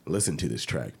Listen to this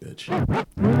track, bitch.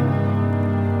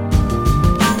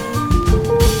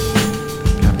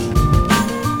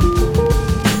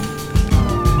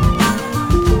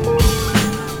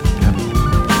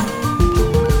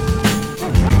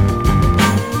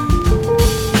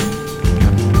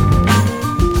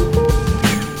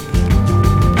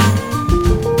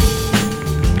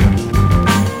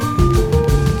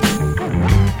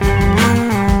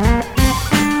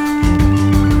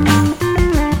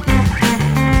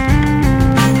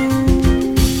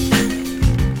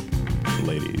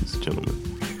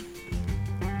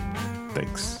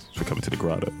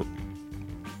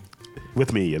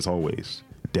 With me, as always,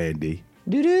 Dandy.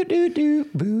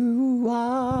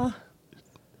 Do-do-do-do-boo-wah.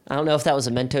 I don't know if that was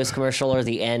a Mentos commercial or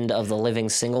the end of the Living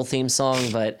Single theme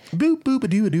song, but...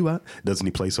 Boo-boo-ba-doo-ba-doo-wah. Doesn't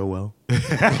he play so well?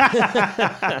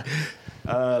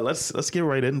 Let's get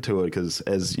right into it, because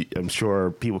as I'm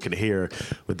sure people can hear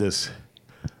with this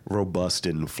robust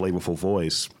and flavorful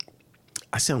voice,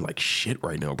 I sound like shit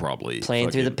right now, probably.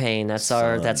 Playing through the pain. That's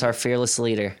our fearless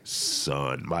leader.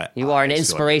 Son, you are an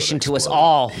inspiration to us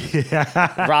all.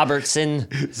 Robertson.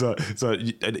 So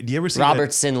do you ever see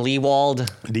Robertson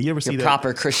Leewald? Do you ever see your that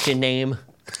proper Christian name?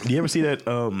 Do you ever see that?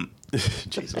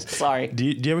 Jesus, sorry. Do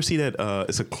you ever see that?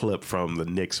 It's a clip from the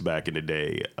Knicks back in the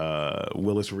day.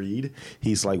 Willis Reed.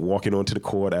 He's like walking onto the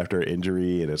court after an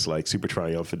injury, and it's like super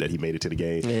triumphant that he made it to the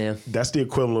game. Yeah, that's the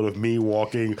equivalent of me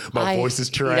walking. My voice is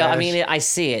trash. I mean, I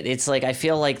see it. It's like I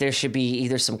feel like there should be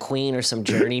either some Queen or some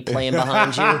Journey playing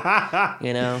behind you.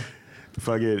 You know.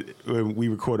 When we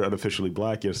recorded Unofficially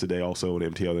Black yesterday, also on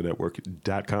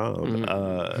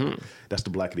MTLthenetwork.com. That's the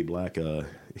Blackity Black, the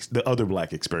other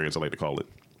black experience, I like to call it,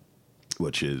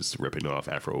 which is ripping off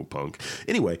Afro punk.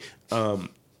 Anyway, I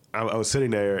was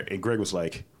sitting there, and Greg was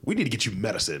like, "We need to get you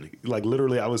medicine." Like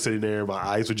literally, I was sitting there, my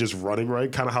eyes were just running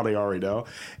right, kind of how they are right now.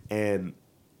 And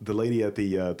the lady at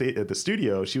the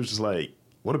studio, she was just like,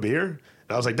 "Want a beer?"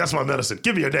 I was like, "That's my medicine.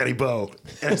 Give me your Daddy Bo."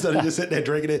 And instead of just sitting there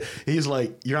drinking it, he's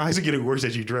like, "Your eyes are getting worse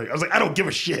as you drink." I was like, "I don't give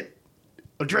a shit.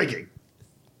 I'm drinking."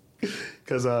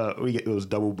 Because it was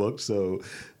double booked, so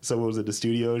someone was in the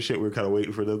studio and shit. We were kind of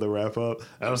waiting for them to wrap up.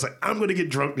 And I was like, "I'm going to get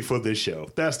drunk before this show.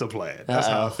 That's the plan. That's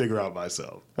how I figure out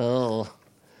myself." Oh.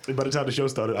 And by the time the show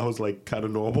started, I was like kind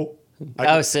of normal.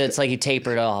 So it's like you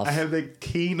tapered off. I have that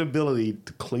keen ability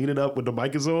to clean it up when the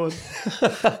mic is on.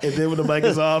 And then when the mic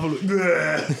is off, I'm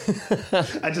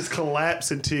like, I just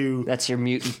collapse into... That's your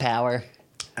mutant power.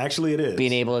 Actually, it is.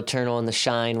 Being able to turn on the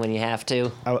shine when you have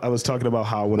to. I was talking about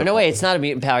how... No, wait, it's not a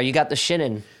mutant power. You got the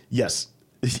shinin. Yes.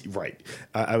 Right.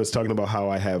 I was talking about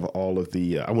how I have all of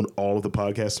the... I want all of the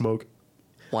podcast smoke.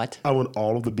 What? I want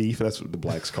all of the beef. That's what the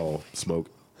blacks call smoke.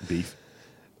 Beef.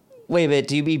 Wait a minute,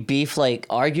 do you mean beef like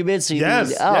arguments? Or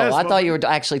yes. I thought you were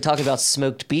actually talking about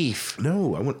smoked beef.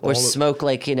 No, I want or smoke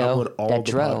like, I want all that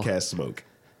the podcast smoke.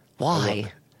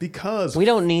 Why? Because we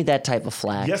don't need that type of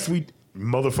flack. Yes, we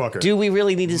motherfucker. Do we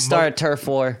really need to start a turf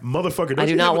war? Motherfucker, I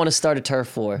do not want to start a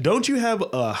turf war. Don't you have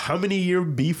a how many year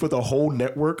beef with a whole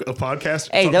network of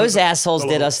podcasts? Hey, those assholes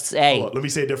did us. Hey, let me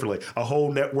say it differently. A whole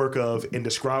network of, and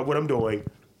describe what I'm doing,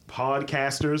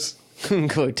 podcasters.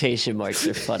 Quotation marks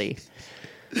are funny.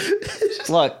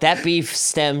 Look, that beef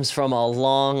stems from a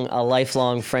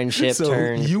lifelong friendship.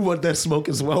 So you want that smoke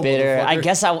as well? Bitter. I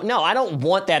guess I don't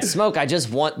want that smoke. I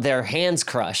just want their hands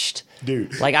crushed.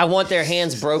 Dude. Like, I want their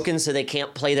hands broken so they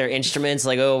can't play their instruments.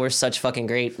 Like, oh, we're such fucking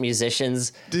great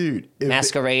musicians. Dude.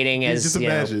 Masquerading as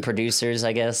producers,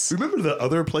 I guess. Remember the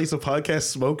other place of podcast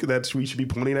smoke that we should be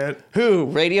pointing at? Who?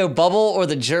 Radio Bubble or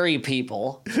the Jury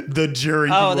people? The Jury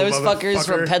people. Oh, those fuckers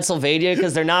from Pennsylvania?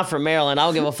 Because they're not from Maryland. I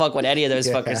don't give a fuck what any of those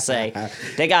fuckers say.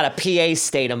 They got a PA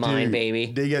state of mind, baby.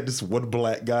 They got this one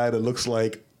black guy that looks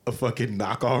like a fucking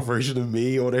knockoff version of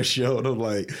me on their show, and I'm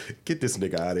like, get this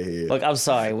nigga out of here. Look, I'm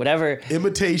sorry, whatever.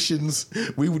 Imitations,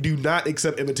 we do not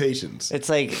accept imitations. It's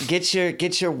like, get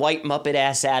your white Muppet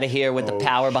ass out of here with the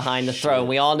power behind the throne.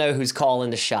 We all know who's calling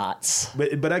the shots.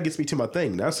 But that gets me to my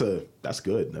thing. That's good.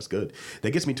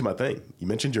 That gets me to my thing. You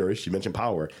mentioned juries, you mentioned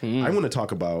power. I want to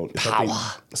talk about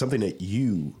something that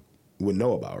you would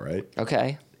know about, right?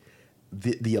 Okay.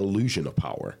 The illusion of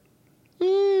power.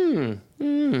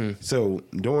 So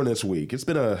during this week, it's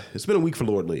been a week for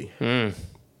Lord Lee,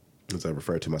 as I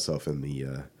refer to myself in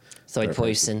the third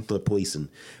person.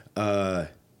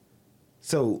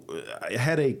 So I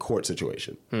had a court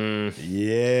situation.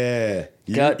 Yeah.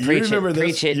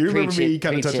 Preach it. You remember me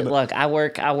kind of touching it. Look, I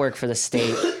work for the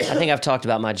state. I think I've talked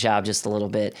about my job just a little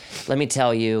bit. Let me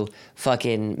tell you,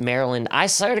 fucking Maryland. I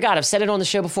swear to God, I've said it on the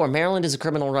show before. Maryland is a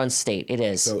criminal-run state. It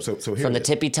is. So here from the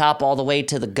tippy top all the way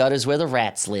to the gutters where the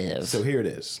rats live. So here it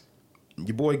is.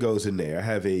 your boy goes in there. I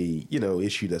have a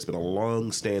issue that's been a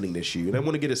long-standing issue, and I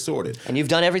want to get it sorted. And you've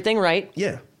done everything right.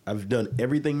 Yeah. I've done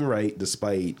everything right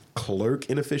despite clerk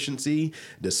inefficiency,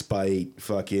 despite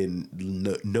fucking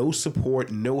no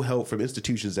support, no help from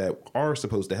institutions that are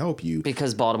supposed to help you.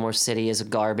 Because Baltimore City is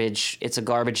it's a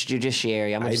garbage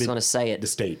judiciary. I'm just going to say it.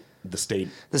 The state.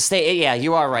 Yeah,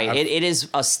 you are right. It is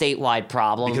a statewide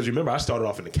problem. Because remember, I started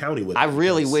off in the county with. I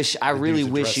really wish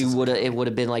it would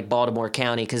have been like Baltimore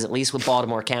County, because at least with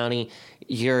Baltimore County,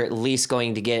 you're at least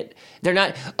going to get. They're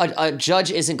not a judge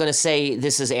isn't going to say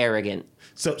this is arrogant.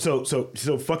 So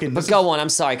fucking. But go on. I'm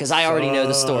sorry, because I already know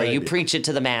the story. You preach it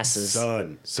to the masses.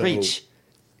 Preach.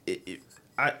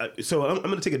 So I'm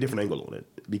going to take a different angle on it,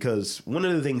 because one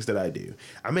of the things that I do,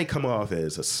 I may come off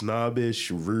as a snobbish,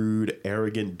 rude,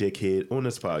 arrogant dickhead on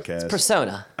this podcast. It's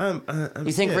persona.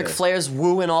 You think Ric Flair's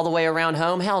wooing all the way around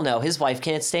home? Hell no. His wife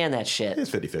can't stand that shit. It's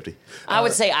 50-50. I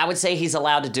would say he's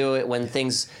allowed to do it when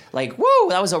things like, woo,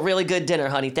 that was a really good dinner,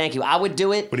 honey. Thank you. I would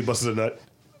do it. When he busts a nut.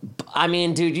 I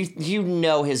mean, dude, you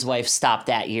know his wife stopped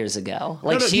that years ago.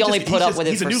 Like, she only put up with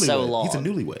it for so long. He's a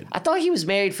newlywed. I thought he was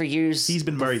married for years. He's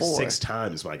been married before. 6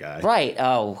 times, my guy. Right.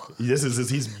 Oh.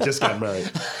 He's just got married.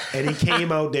 And he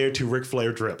came out there to Ric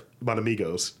Flair Drip by the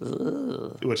Migos.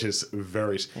 Ugh. Which is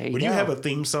very... When you have a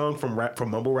theme song from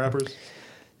mumble rappers...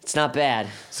 It's not bad.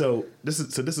 So this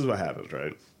is what happens,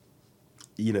 right?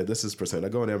 This is percent. I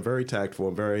go in there, I'm very tactful,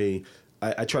 I'm very...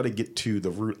 I try to get to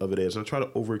the root of it is, and I try to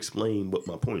over-explain what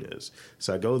my point is.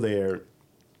 So I go there.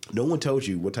 No one tells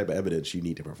you what type of evidence you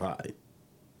need to provide.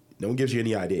 No one gives you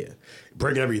any idea.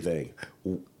 Bring everything.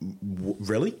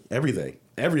 Really? Everything.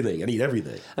 Everything. I need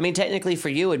everything. I mean, technically for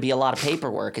you, it'd be a lot of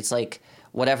paperwork. It's like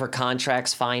whatever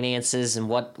contracts, finances, and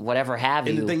whatever have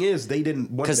you. And the thing is, they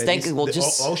didn't want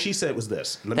that. All she said was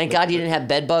this. Thank God you didn't have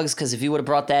bed bugs, because if you would have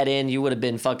brought that in, you would have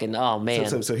been fucking, oh,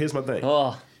 man. So here's my thing.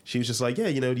 Oh. She was just like,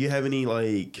 yeah, do you have any,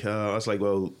 like, I was like,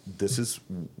 well, this is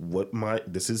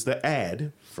the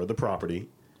ad for the property.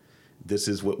 This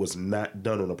is what was not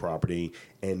done on the property,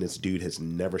 and this dude has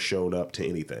never shown up to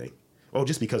anything. Oh,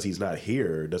 just because he's not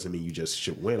here doesn't mean you just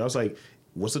should win. I was like,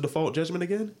 what's the default judgment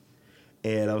again?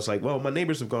 And I was like, well, my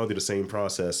neighbors have gone through the same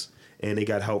process, and they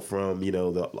got help from,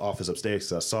 the office upstairs,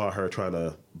 because I saw her trying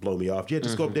to blow me off. Yeah,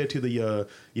 just go up there to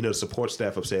the, support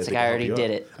staff upstairs. It's like, I already did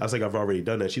it. I was like, I've already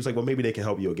done that. She was like, well, maybe they can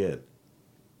help you again.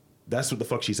 That's what the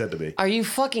fuck she said to me. Are you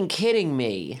fucking kidding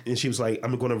me? And she was like,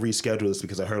 I'm going to reschedule this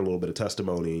because I heard a little bit of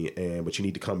testimony, but you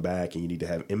need to come back, and you need to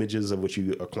have images of what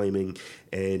you are claiming,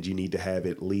 and you need to have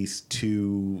at least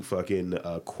 2 fucking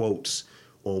quotes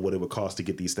on what it would cost to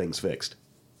get these things fixed.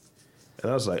 And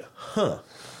I was like, huh.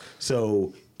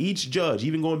 So each judge,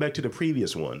 even going back to the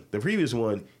previous one,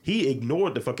 he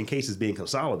ignored the fucking cases being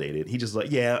consolidated. He just like,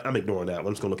 yeah, I'm ignoring that one.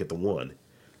 I'm just going to look at the one.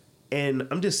 And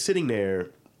I'm just sitting there,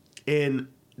 and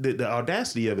the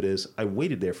audacity of it is I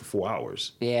waited there for 4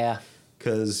 hours. Yeah.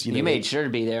 Because, you made sure to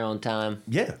be there on time.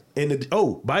 Yeah. And,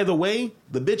 by the way,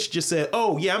 the bitch just said,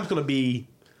 I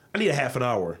need a half an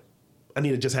hour. I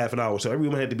needed just half an hour. So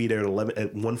everyone had to be there at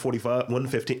 1:45,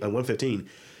 1:15.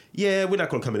 Yeah, we're not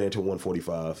going to come in there until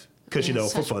 1:45 because,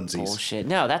 for funsies. Bullshit.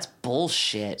 No, that's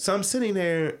bullshit. So I'm sitting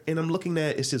there and I'm looking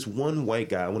at, it's this one white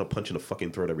guy I want to punch in the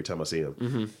fucking throat every time I see him.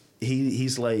 Mm-hmm.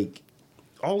 He's like,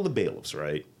 all the bailiffs,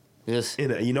 right? Yes.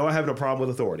 And I have no problem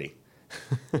with authority.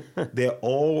 They're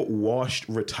all washed,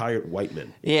 retired white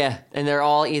men. Yeah, and they're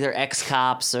all either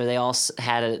ex-cops or they all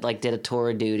did a tour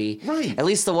of duty. Right. At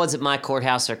least the ones at my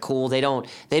courthouse are cool. They don't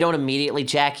immediately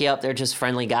jack you up. They're just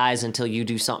friendly guys until you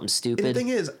do something stupid. And the thing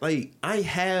is, like, I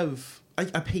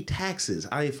pay taxes.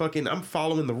 I'm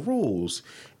following the rules.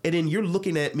 And then you're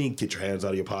looking at me, get your hands out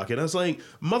of your pocket. I was like,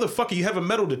 motherfucker, you have a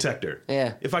metal detector.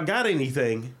 Yeah. If I got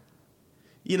anything...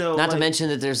 Not to mention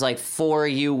that there's like 4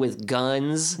 of you with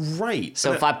guns. Right.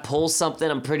 So if I pull something,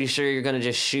 I'm pretty sure you're going to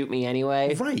just shoot me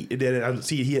anyway. Right. And then I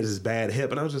see he has his bad hip.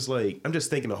 And I was just like, I'm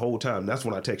just thinking the whole time. That's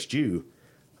when I text you.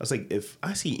 I was like, if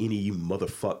I see any of you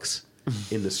motherfucks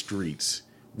in the streets,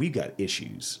 we've got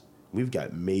issues. We've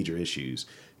got major issues.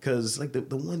 Because like the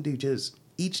one dude just,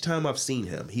 each time I've seen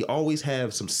him, he always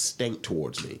have some stank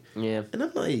towards me. Yeah. And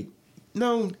I'm like,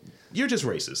 no, you're just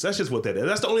racist. That's just what that is.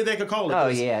 That's the only thing I can call it. Oh,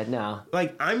 yeah, no.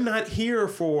 Like, I'm not here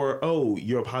for,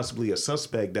 you're possibly a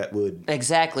suspect that would...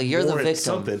 Exactly, you're the victim.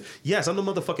 Something. Yes, I'm the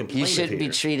motherfucking plaintiff You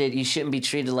shouldn't be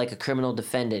treated like a criminal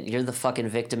defendant. You're the fucking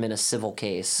victim in a civil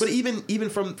case. But even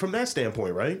from that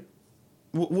standpoint, right?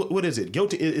 what is it?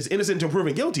 Guilty is innocent until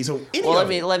proven guilty. So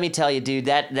let me tell you, dude,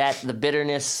 that the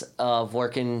bitterness of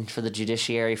working for the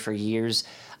judiciary for years,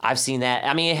 I've seen that.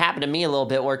 I mean, it happened to me a little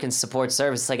bit working support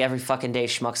service. Like every fucking day,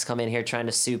 schmucks come in here trying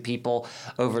to sue people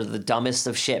over the dumbest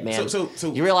of shit, man. So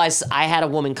you realize I had a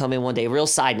woman come in one day. Real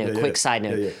side note, quick side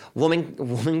note. Yeah.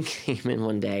 Woman came in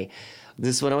one day.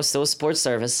 This is when I was still a sports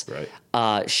service.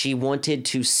 Right. She wanted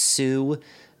to sue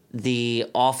the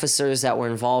officers that were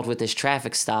involved with this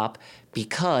traffic stop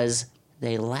because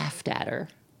they laughed at her.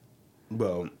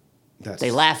 Well,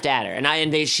 they laughed at her,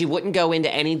 and she wouldn't go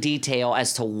into any detail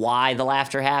as to why the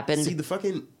laughter happened. See,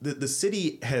 the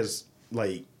city has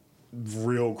like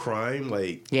real crime.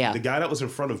 Like the guy that was in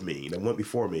front of me, that went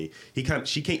before me,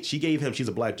 she gave him. She's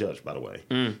a black judge, by the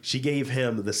way. She gave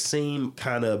him the same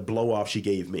kind of blow off she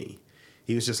gave me.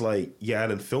 He was just like, yeah, I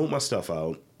didn't fill my stuff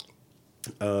out.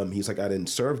 He's like, I didn't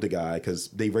serve the guy because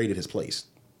they raided his place.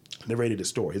 They raided his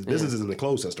store. His business isn't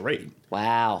closed since the raid.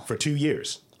 Wow. For 2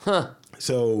 years. Huh.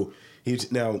 So he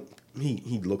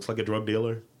looks like a drug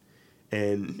dealer,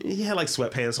 and he had like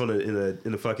sweatpants on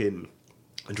in a fucking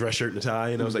dress shirt and a tie,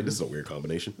 and I was like, this is a weird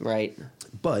combination. Right.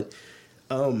 But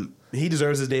he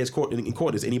deserves his day in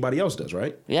court as anybody else does,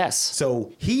 right? Yes.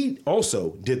 So he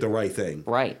also did the right thing.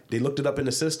 Right. They looked it up in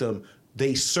the system.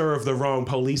 They served the wrong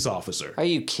police officer. Are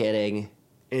you kidding?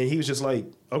 And he was just like,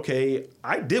 okay,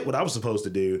 I did what I was supposed to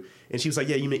do. And she was like,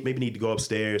 yeah, you maybe need to go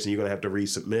upstairs and you're going to have to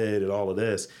resubmit and all of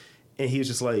this. And he was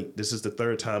just like, this is the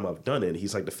third time I've done it.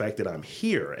 He's like, the fact that I'm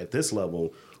here at this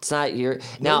level. It's not your...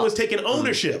 No one's taking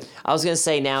ownership. I was going to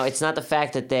say, now, it's not the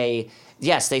fact that they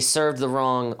served the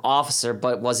wrong officer,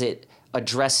 but was it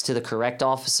addressed to the correct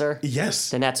officer? Yes.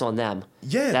 Then that's on them.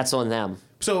 Yeah. That's on them.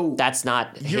 So that's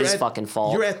not his fucking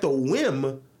fault. You're at the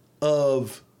whim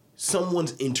of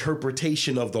someone's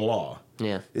interpretation of the law.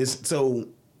 Yeah. So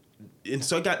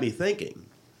it got me thinking.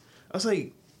 I was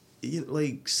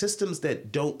like, systems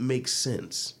that don't make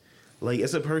sense. Like,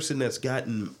 as a person that's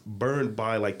gotten burned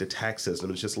by like the tax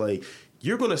system, it's just like,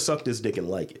 you're gonna suck this dick and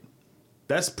like it.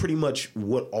 That's pretty much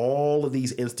what all of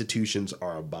these institutions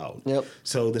are about. Yep.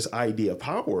 So this idea of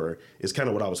power is kind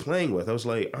of what I was playing with. I was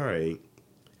like, all right,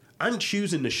 I'm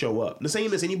choosing to show up. The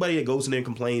same as anybody that goes in there and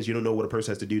complains, you don't know what a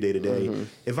person has to do day to day. Mm-hmm.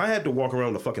 If I had to walk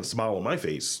around with a fucking smile on my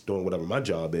face doing whatever my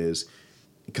job is,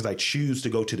 because I choose to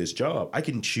go to this job, I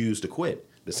can choose to quit.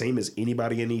 The same as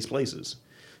anybody in these places.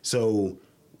 So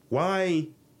why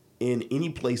in any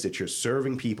place that you're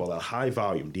serving people at high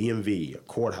volume, DMV, a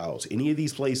courthouse, any of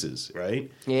these places,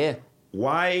 right? Yeah.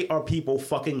 Why are people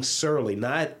fucking surly?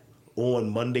 Not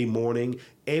on Monday morning,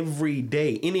 every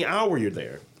day, any hour you're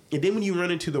there. And then when you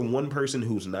run into the one person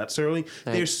who's not surly,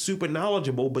 they're super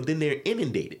knowledgeable, but then they're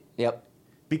inundated. Yep.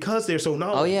 Because they're so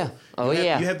knowledgeable. Oh,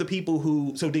 yeah. You have the people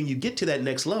who... So then you get to that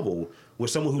next level where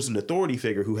someone who's an authority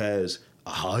figure who has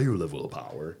a higher level of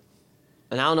power.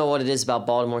 And I don't know what it is about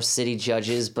Baltimore City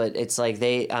judges, but it's like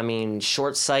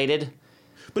short-sighted.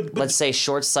 But let's say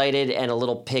short-sighted and a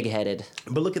little pig-headed.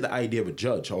 But look at the idea of a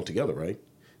judge altogether, right?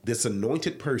 This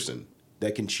anointed person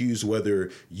that can choose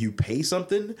whether you pay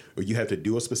something or you have to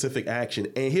do a specific action.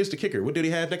 And here's the kicker. What do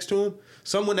they have next to him?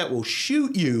 Someone that will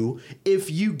shoot you if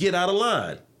you get out of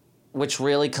line. Which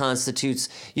really constitutes...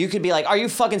 You could be like, are you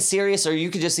fucking serious? Or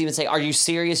you could just even say, are you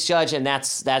serious, Judge? And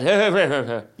that's that...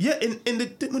 Yeah, and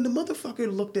when the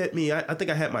motherfucker looked at me, I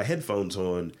think I had my headphones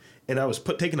on, and I was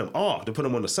taking them off to put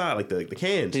them on the side, like the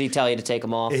cans. Did he tell you to take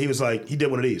them off? And he was like, he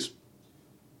did one of these.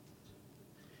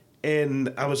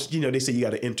 And I was, they say you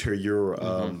got to enter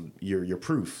your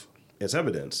proof as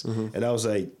evidence. Mm-hmm. And I was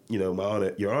like, my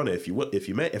honor, your honor,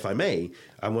 if I may,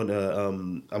 I want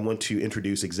to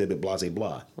introduce exhibit blah, blah,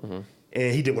 blah. Mm-hmm.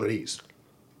 And he did one of these.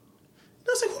 And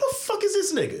I was like, who the fuck is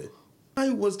this nigga? I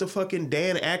was the fucking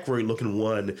Dan Aykroyd looking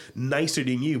one, nicer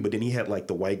than you, but then he had like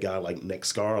the white guy, like neck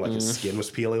scar, like his skin was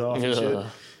peeling off and shit.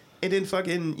 And then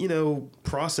fucking,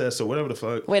 process or whatever the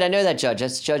fuck. Wait, I know that judge.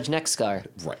 That's Judge Neckscar.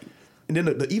 Right. And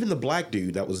then even the black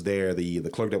dude that was there, the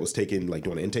clerk that was doing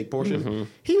the intake portion,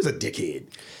 he was a dickhead.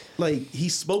 Like, he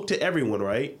spoke to everyone,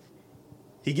 right?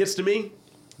 He gets to me,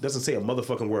 doesn't say a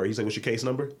motherfucking word. He's like, what's your case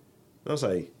number? And I was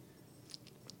like,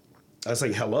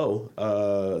 hello.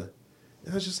 And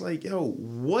I was just like, yo,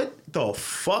 what the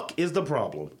fuck is the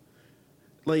problem?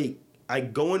 Like, I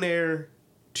go in there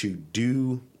to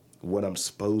do what I'm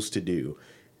supposed to do.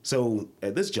 So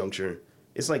at this juncture,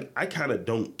 it's like, I kind of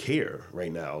don't care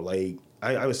right now. Like,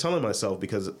 I was telling myself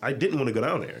because I didn't want to go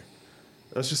down there.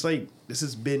 I was just like, this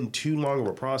has been too long of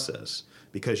a process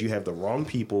because you have the wrong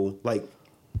people. Like,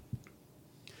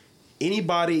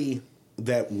 anybody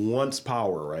that wants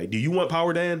power, right? Do you want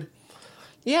power, Dan?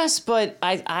 Yes, but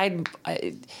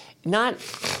Not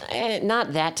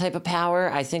that type of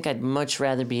power. I think I'd much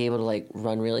rather be able to like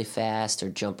run really fast or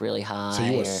jump really high. So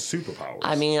you want or, superpowers?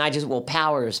 I mean,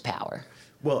 power is power.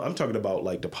 Well, I'm talking about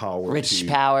like the power Rich to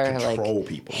power, control like,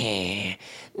 people.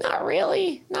 Not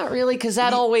really, because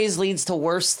that always leads to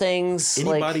worse things.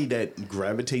 Anybody that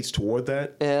gravitates toward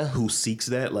that, who seeks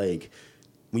that, like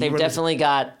they've definitely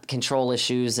got control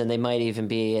issues, and they might even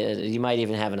you might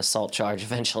even have an assault charge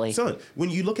eventually. Son,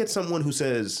 when you look at someone who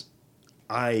says,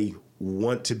 "I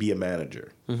want to be a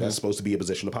manager," that's supposed to be a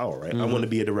position of power, right? I want to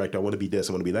be a director. I want to be this.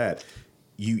 I want to be that.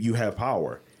 You have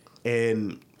power,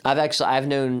 and I've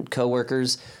known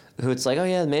coworkers who it's like, oh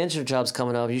yeah, the manager job's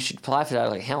coming up. You should apply for that.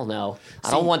 I'm like, hell no,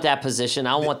 I don't want that position.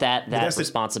 I don't want that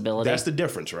responsibility. That's the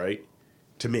difference, right?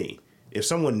 To me, if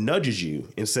someone nudges you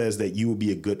and says that you would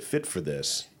be a good fit for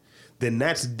this, then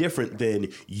that's different than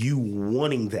you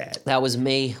wanting that. That was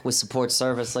me with support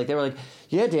service. Like they were like,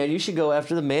 yeah, Dan, you should go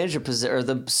after the manager position or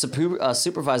the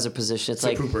supervisor position. It's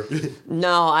like,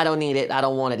 no, I don't need it. I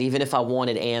don't want it. Even if I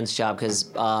wanted Ann's job,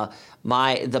 because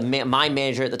my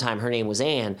manager at the time, her name was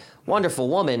Ann, wonderful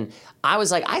woman. I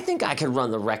was like, I think I could run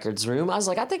the records room. I was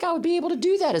like, I think I would be able to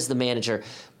do that as the manager.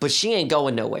 But she ain't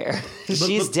going nowhere.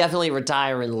 She's definitely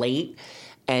retiring late.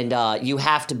 And you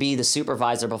have to be the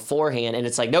supervisor beforehand. And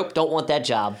it's like, nope, don't want that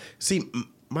job. See,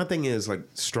 my thing is like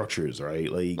structures,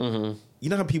 right? Like, you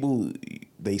know how people,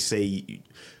 they say,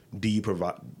 do you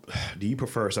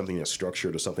prefer something that's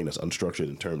structured or something that's unstructured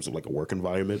in terms of like a work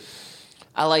environment?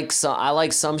 I like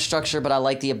some structure, but I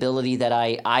like the ability that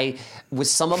I with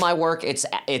some of my work, it's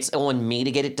on me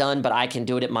to get it done, but I can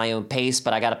do it at my own pace,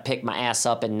 but I got to pick my ass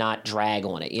up and not drag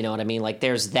on it. You know what I mean? Like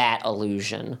there's that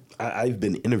illusion. I've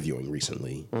been interviewing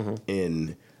recently,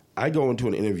 and I go into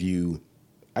an interview,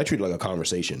 I treat it like a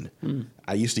conversation.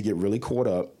 I used to get really caught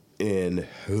up in,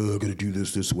 I got to do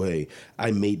this way.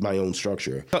 I made my own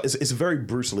structure. It's a very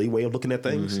Bruce Lee way of looking at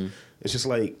things. It's just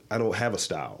like, I don't have a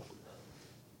style.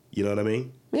 You know what I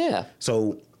mean? Yeah.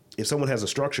 So if someone has a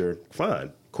structure,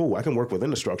 fine, cool. I can work within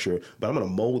the structure, but I'm going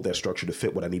to mold that structure to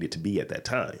fit what I need it to be at that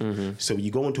time. So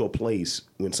you go into a place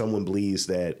when someone believes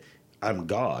that I'm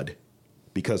God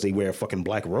because they wear a fucking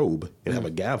black robe and have a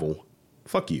gavel,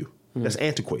 fuck you. That's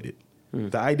antiquated.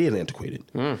 The idea is antiquated.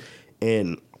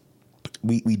 And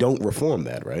we don't reform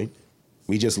that, right?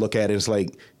 We just look at it as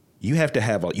like, you have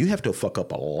to fuck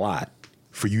up a lot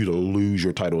for you to lose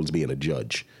your title as being a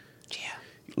judge. Yeah.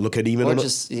 Look at even... Or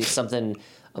just something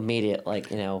immediate,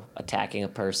 like, attacking a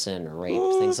person or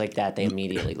rape, things like that, they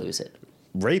immediately lose it.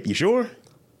 Rape, you sure?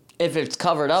 If it's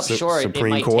covered up, sure, it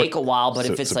might take a while, but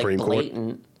if it's like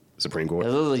blatant... Supreme Court.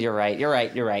 Ooh, you're right.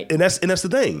 And that's the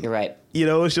thing. You're right.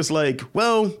 It's just like,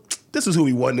 well, this is who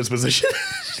we want in this position.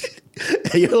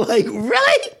 And you're like,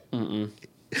 really?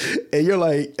 And you're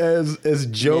like, as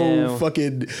Joe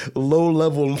fucking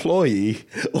low-level employee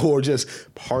or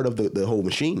just part of the whole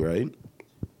machine, right?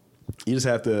 You just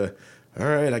have to, all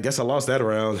right, I guess I lost that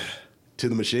round to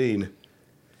the machine.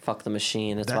 Fuck the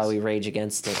machine. That's why we rage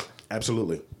against it.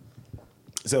 Absolutely.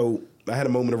 So I had a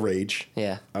moment of rage.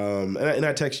 Yeah. And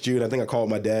I texted you, and I think I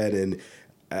called my dad, and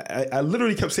I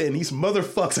literally kept saying, these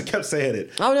motherfuckers, I kept saying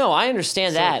it. Oh, no, I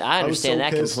understand that. I understand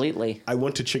that completely. I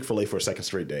went to Chick-fil-A for a second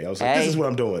straight day. I was like, this is what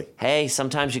I'm doing. Hey,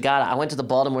 sometimes you got it. I went to the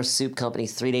Baltimore Soup Company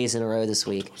 3 days in a row this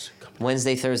week.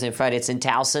 Wednesday, Thursday, and Friday. It's in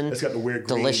Towson. It's got the weird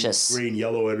delicious green,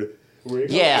 yellow, and...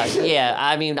 Yeah.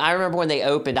 I mean, I remember when they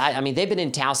opened. I mean, they've been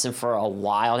in Towson for a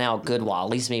while now, a good while, at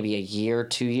least maybe a year,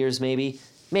 2 years, maybe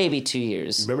 2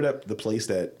 years. Remember the place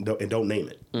don't name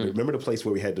it. Remember the place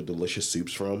where we had the delicious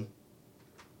soups from?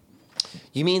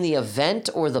 You mean the event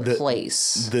or the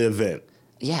place? The event.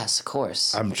 Yes, of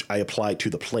course. I applied to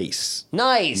the place.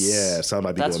 Nice. Yeah, so I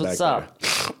might be going back there. That's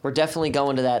what's up. We're definitely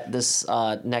going to that this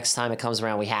next time it comes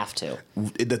around. We have to.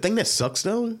 The thing that sucks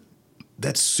though.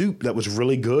 That soup that was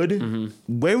really good.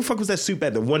 Where the fuck was that soup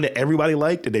at? The one that everybody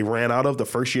liked that they ran out of the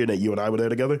first year that you and I were there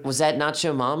together? Was that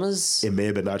Nacho Mama's? It may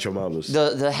have been Nacho Mama's.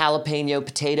 The jalapeno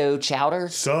potato chowder?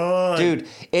 Son. Dude,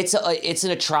 it's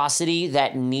an atrocity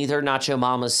that neither Nacho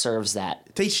Mama's serves that.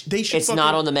 They should It's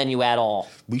not on the menu at all.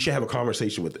 We should have a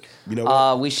conversation with it. You know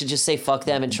what? We should just say fuck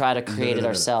them and try to create it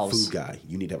ourselves. Food guy,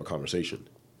 you need to have a conversation.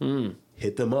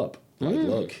 Hit them up. Like,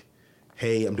 look.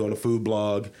 Hey, I'm doing a food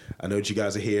blog. I know that you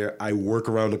guys are here. I work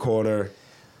around the corner.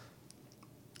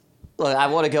 Look, I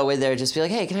want to go in there and just be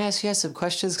like, hey, can I ask you guys some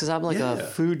questions? Because I'm like a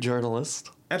food journalist.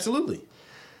 Absolutely.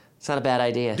 It's not a bad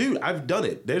idea. Dude, I've done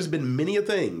it. There's been many a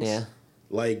things. Yeah.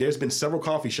 Like, there's been several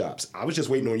coffee shops. I was just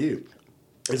waiting on you.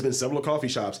 There's been several coffee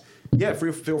shops. Yeah,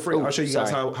 feel free. I'll show you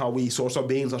guys how we source our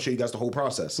beans. I'll show you guys the whole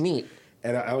process. Neat.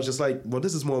 And I was just like, well,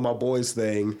 this is more my boys'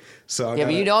 thing. So Yeah,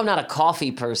 but you know I'm not a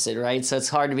coffee person, right? So it's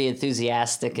hard to be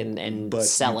enthusiastic and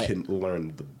sell you it. can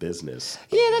learn the business.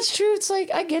 Yeah, that's true. It's like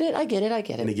I get it.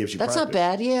 And it gives you That's not practice.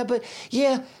 bad. Yeah, but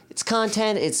yeah, it's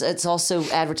content. It's also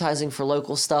advertising for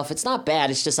local stuff. It's not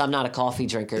bad. It's just I'm not a coffee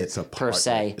drinker It's a per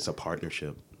se. It's a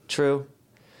partnership. True.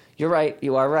 You're right.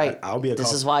 You are right. I'll be a This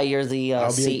coffee- is why you're the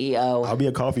CEO. I'll be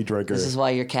a coffee drinker. This is why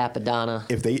you're Capadonna.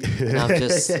 If they, And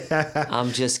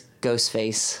I'm just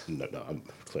Ghostface. no, I'm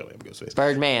clearly I'm Ghostface.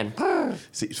 Birdman.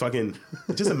 See, fucking,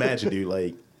 just imagine, dude.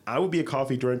 Like, I would be a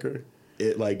coffee drinker.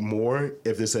 It like more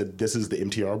if they said this is the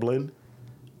MTR blend.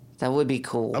 That would be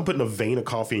cool. I'm putting a vein of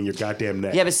coffee in your goddamn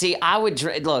neck. Yeah, but see, I would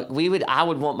I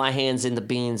would want my hands in the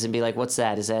beans and be like, "What's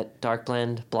that? Is that dark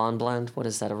blend, blonde blend? What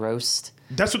is that? A roast?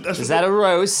 Is that a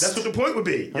roast?" That's what the point would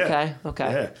be. Yeah.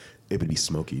 Okay. Yeah, it would be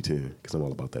smoky too, because I'm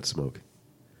all about that smoke.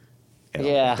 And I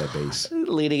Yeah. like that bass.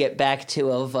 Leading it back to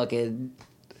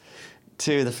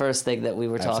the first thing that we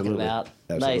were talking Absolutely. about.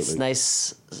 Absolutely.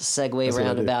 Nice segue That's what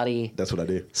I do. roundabouty. That's what I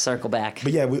do. Circle back.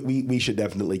 But yeah, we should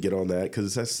definitely get on that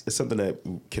because it's something that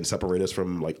can separate us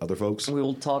from like other folks. We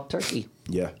will talk turkey.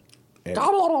 Yeah. And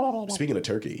speaking of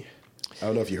turkey, I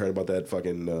don't know if you heard about that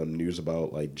fucking news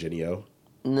about like Jenny O.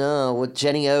 No, with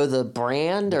Jenny O, the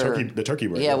brand, or The turkey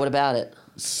brand. yeah, what about it?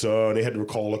 So they had to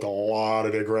recall like a lot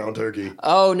of their ground turkey.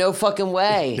 Oh, no fucking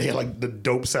way. They had like the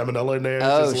dope salmonella in there.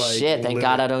 Oh, just, like, shit. Thank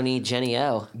God I don't eat Jenny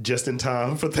O. Just in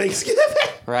time for Thanksgiving.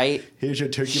 Right? Here's your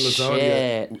turkey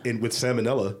lasagna Shit. with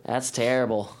salmonella. That's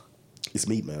terrible. It's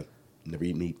meat, man. Never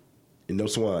eat meat. And no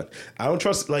swine. I don't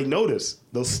trust, like, notice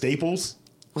those staples.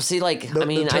 Well, see, like, The- I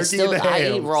mean, the I turkey and the I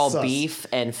ham, eat raw sus. beef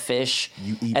and fish.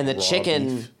 You eat and the raw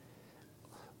chicken. beef?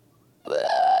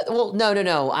 Well,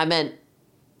 no. I meant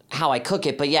how I cook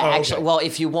it. But yeah, Oh, actually, okay. well,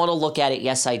 if you want to look at it,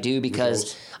 yes, I do. Because,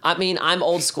 Results. I mean, I'm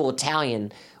old school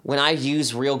Italian. When I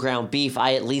use real ground beef,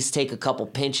 I at least take a couple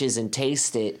pinches and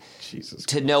taste it Jesus.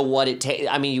 to know what it tastes.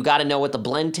 I mean, you got to know what the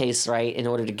blend tastes right in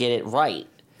order to get it right.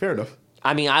 Fair enough.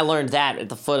 I mean, I learned that at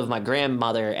the foot of my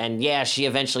grandmother, and yeah, she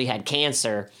eventually had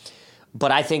cancer,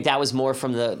 but I think that was more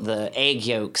from the egg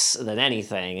yolks than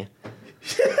anything.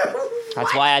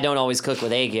 That's why I don't always cook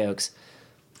with egg yolks.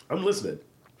 I'm listening.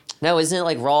 No, isn't it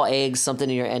like raw eggs, something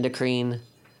in your endocrine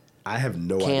I have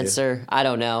no cancer? I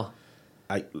don't know.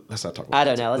 idea. Let's not talk about I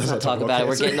don't know. Let's not talk about it.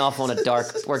 We're cancer. getting off on a dark.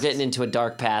 We're getting into a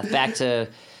dark path. Back to,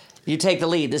 you take the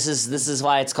lead. This is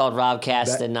why it's called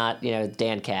Robcast That- and not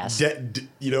Dan Cast.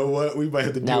 You know what? We might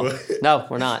have to do No, no,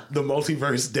 we're not. the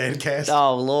multiverse Dan cast.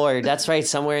 Oh Lord, that's right.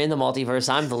 Somewhere in the multiverse,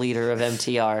 I'm the leader of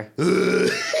MTR.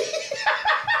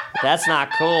 That's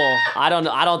not cool. I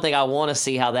don't think I want to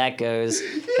see how that goes.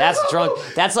 That's drunk.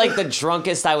 That's like the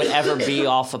drunkest I would ever be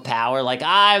off of power. Like,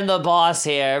 I'm the boss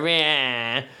here.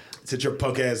 Meh. Sit your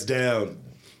punk ass down.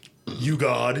 You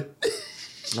God.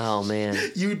 Oh man.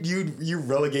 You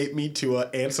relegate me to an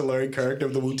ancillary character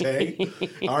of the Wu-Tang.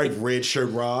 All right, red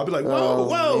shirt Rob. Like, whoa, Oh,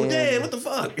 whoa, man. Dan, what the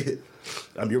fuck?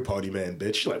 I'm your party man,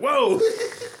 bitch. Like, whoa.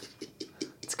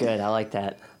 It's good. I like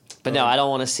that. But no, I don't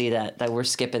want to see that. That we're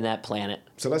skipping that planet.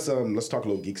 So let's talk a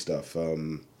little geek stuff.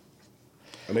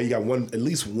 I know you got at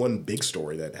least one big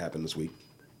story that happened this week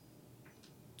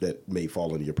that may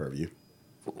fall into your purview.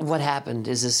 What happened?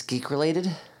 Is this geek related?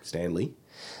 Stan Lee.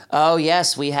 Oh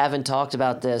yes, we haven't talked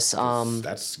about this.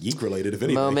 That's geek related, if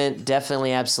anything. Moment,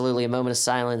 definitely, absolutely, a moment of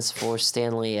silence for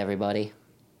Stan Lee, everybody.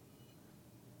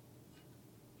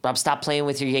 Rob, stop playing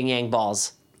with your yin yang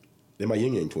balls. They're my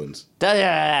yin yang twins.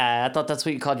 I thought that's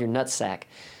what you called your nutsack.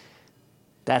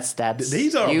 That's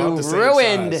These are you about the same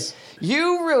ruined. size.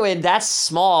 You ruined. That's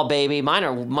small, baby. Mine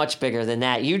are much bigger than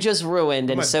that. You just ruined,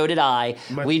 and My- so did I.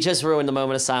 my- We just ruined the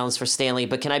moment of silence for Stanley.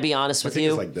 But can I be honest I with think you?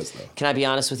 it's like this though. Can I be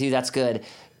honest with you? That's good.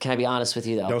 Can I be honest with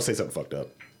you though? Don't say something fucked up.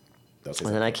 Don't say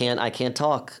And then something. I can't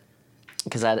talk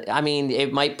because I mean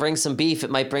it might bring some beef.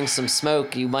 It might bring some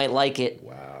smoke. You might like it.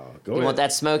 Wow. Go You ahead. want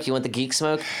that smoke? You want the geek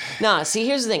smoke? Nah, see,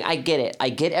 here's the thing. I get it. I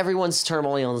get everyone's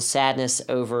turmoil and sadness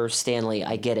over Stanley.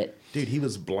 I get it. Dude, he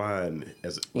was blind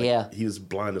as Yeah. He was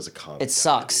blind as a comic. It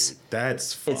sucks. Dude.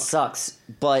 That's fucked. It sucks.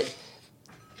 But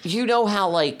you know how,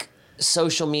 like,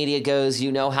 social media goes.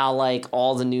 You know how, like,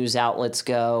 all the news outlets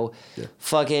go. Yeah.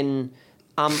 Fucking...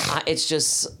 it's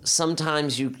just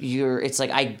sometimes it's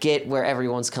like I get where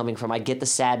everyone's coming from. I get the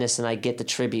sadness and I get the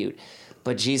tribute.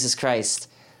 But Jesus Christ...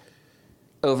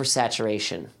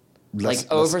 oversaturation. Let's-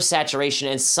 Oversaturation,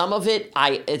 and some of it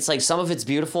it's like some of it's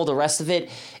beautiful, the rest of it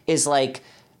is like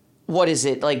what is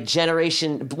it like?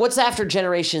 What's after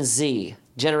Generation Z?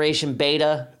 Generation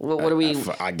Beta? What are we?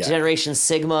 Generation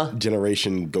Sigma?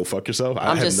 Generation Go Fuck Yourself?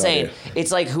 I'm just saying. Idea.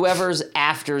 It's like whoever's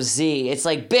after Z. It's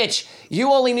like, bitch,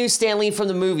 you only knew Stan Lee from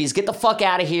the movies. Get the fuck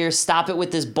out of here. Stop it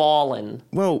with this balling.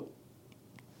 Well,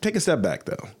 take a step back,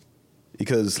 though.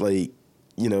 Because, like,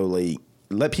 you know, like,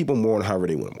 let people mourn however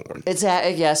they want to mourn.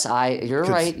 Yes, you're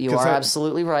right. You are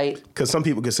absolutely right. Because some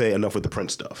people could say enough with the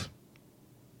Prince stuff.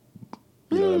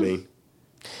 You know what I mean?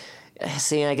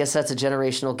 See, I guess that's a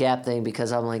generational gap thing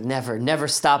because I'm like, never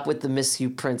stop with the Miss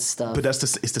You Prince stuff. But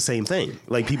it's the same thing.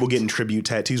 Like people getting tribute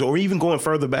tattoos, or even going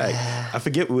further back. I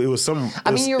forget it was some.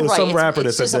 You're right. Some rapper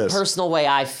it's that just said a this. personal way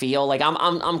I feel. Like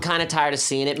I'm kind of tired of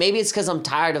seeing it. Maybe it's because I'm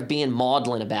tired of being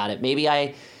maudlin about it. Maybe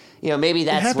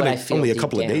that's what I feel. Only a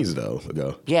couple of days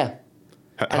ago. Yeah,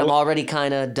 and I'm already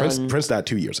kind of done. Prince died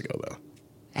 2 years ago though.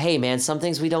 Hey man, some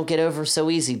things we don't get over so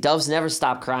easy. Doves never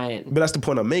stop crying. But that's the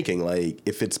point I'm making. Like,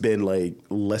 if it's been like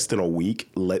less than a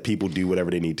week, let people do whatever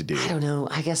they need to do. I don't know.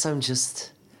 I guess I'm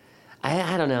just.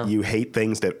 I don't know. You hate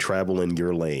things that travel in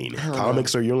your lane.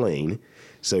 Comics are your lane,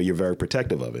 so you're very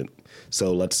protective of it.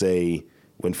 So let's say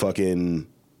Bill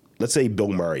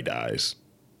Murray dies,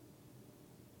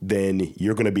 then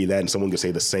you're going to be that, and someone can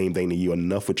say the same thing to you.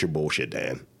 Enough with your bullshit,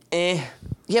 Dan.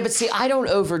 Yeah, but see, I don't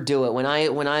overdo it. When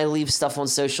I leave stuff on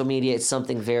social media, it's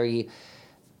something very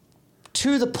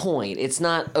to the point. It's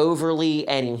not overly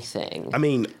anything. I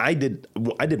mean, I did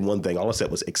one thing. All I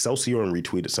said was Excelsior and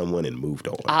retweeted someone and moved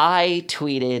on. I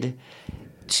tweeted,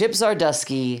 Chip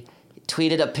Zdarsky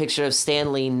tweeted a picture of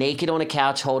Stan Lee naked on a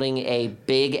couch holding a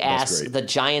big ass, the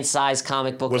giant size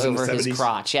comic book over his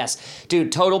crotch. Yes.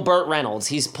 Dude, total Burt Reynolds.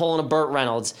 He's pulling a Burt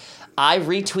Reynolds. I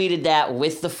retweeted that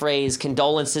with the phrase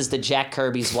 "condolences to Jack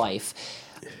Kirby's wife."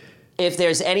 If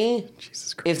there's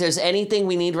anything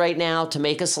we need right now to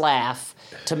make us laugh,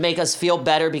 to make us feel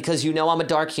better, because you know I'm a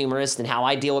dark humorist and how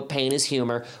I deal with pain is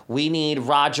humor, we need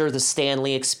Roger the Stan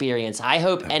Lee Experience. I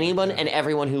hope anyone and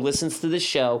everyone who listens to this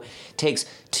show takes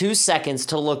 2 seconds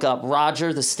to look up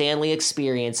Roger the Stan Lee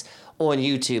Experience on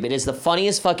YouTube. It is the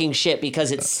funniest fucking shit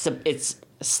because it's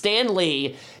Stan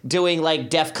Lee doing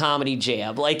like Def Comedy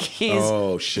Jam. Like he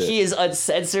is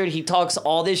uncensored. He talks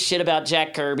all this shit about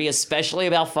Jack Kirby, especially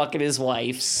about fucking his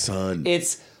wife. Son.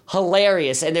 It's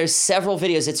hilarious. And there's several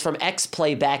videos. It's from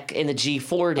X-Play back in the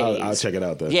G4 days. I'll check it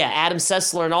out then. Yeah, Adam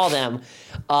Sessler and all them.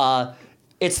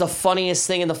 It's the funniest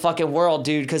thing in the fucking world,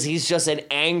 dude, because he's just an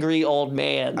angry old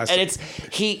man.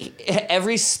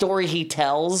 Every story he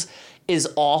tells is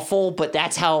awful, but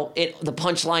that's how the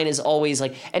punchline is always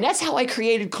like, and that's how I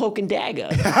created Cloak and Dagger.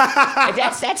 And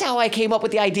that's how I came up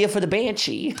with the idea for the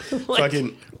Banshee.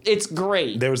 It's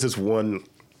great. There was this one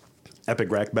epic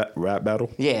rap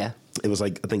battle. Yeah. It was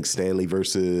like, I think Stan Lee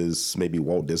versus maybe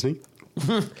Walt Disney.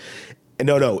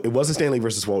 No, it wasn't Stan Lee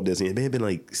versus Walt Disney. It may have been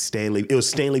like Stanley. It was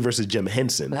Stan Lee versus Jim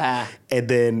Henson. And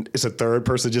then it's a third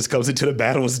person just comes into the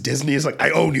battle. It's Disney. It's like, I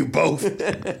own you both.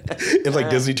 It's like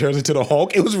Disney turns into the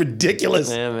Hulk. It was ridiculous.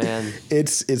 Yeah, man.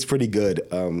 It's pretty good.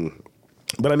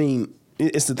 But I mean,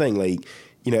 it's the thing. Like,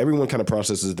 you know, everyone kind of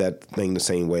processes that thing the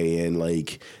same way. And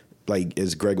like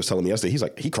as Greg was telling me yesterday, he's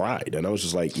like, he cried. And I was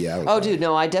just like, yeah. Oh, dude,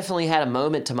 no, I definitely had a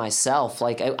moment to myself.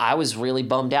 Like, I was really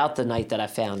bummed out the night that I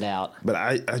found out. But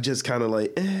I just kind of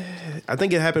like, I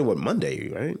think it happened, Monday,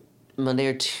 right? Monday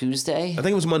or Tuesday? I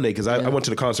think it was Monday because I went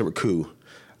to the concert with Koo.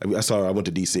 I went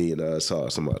to D.C. and saw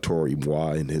some Tori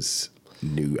Moi and his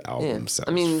new album. Yeah.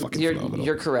 I mean,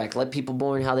 you're correct. Let people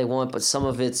mourn how they want, but some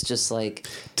of it's just like...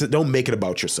 Don't make it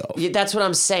about yourself. Yeah, that's what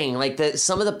I'm saying. Like,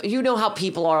 you know how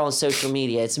people are on social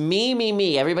media. It's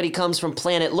me. Everybody comes from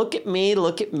Planet, look at me.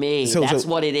 That's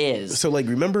what it is. So, like,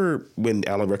 remember when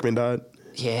Alan Rickman died?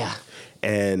 Yeah.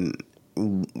 And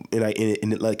I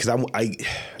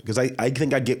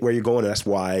think I get where you're going, and that's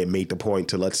why I made the point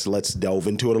to let's delve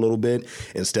into it a little bit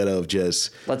instead of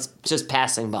just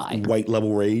passing by white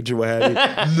level rage or what have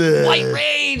you. White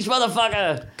rage,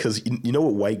 motherfucker. Because you know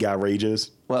what white guy rage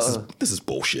is? This is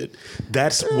bullshit.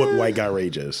 That's what white guy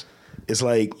rage is. It's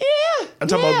like, I'm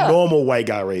talking about normal white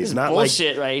guy rage, it's not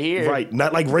bullshit like right here, right?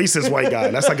 Not like racist white guy.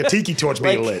 That's like a tiki torch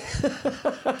being lit.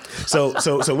 So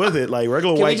with it, like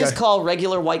regular white guy. Can we just call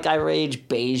regular white guy rage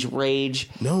beige rage?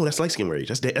 No, that's light skin rage.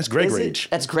 That's Greg rage.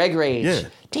 That's Greg rage. Yeah.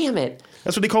 Damn it.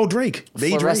 That's what they call Drake.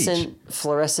 Beige rage.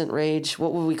 Fluorescent rage.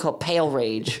 What would we call pale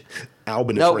rage? Albinist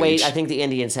rage. No, wait. I think the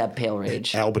Indians have pale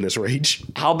rage. Albinist rage.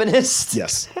 Albinist?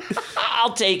 Yes.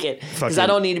 I'll take it. Because I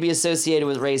don't need to be associated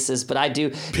with racists, but I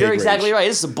do. You're exactly right.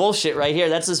 This is bullshit right here.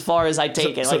 That's as far as I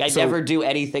take it. I never do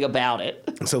anything about it.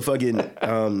 So fucking, what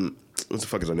the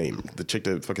fuck is her name? The chick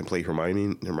that fucking played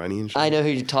Hermione and shit? I know who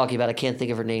you're talking about. I can't think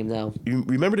of her name, though. You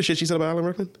remember the shit she said about Alan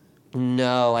Rickman?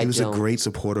 No, I He was don't. a great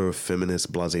supporter of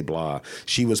feminist blah, blah, blah.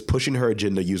 She was pushing her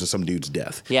agenda using some dude's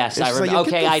death. Yes, And I she's like, remember.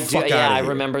 "Yo, get Okay, the I do. fuck Yeah, outta I here."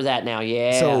 remember that now.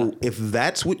 Yeah. So if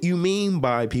that's what you mean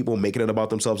by people making it about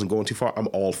themselves and going too far, I'm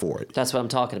all for it. That's what I'm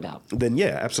talking about. Then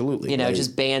yeah, absolutely. You know, Like,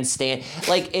 just bandstand.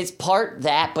 Like, it's part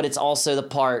that, but it's also the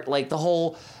part, like, the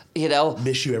whole, you know,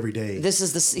 miss you every day. this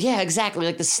is the, yeah, exactly.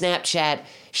 Like the Snapchat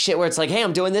shit where it's like, hey,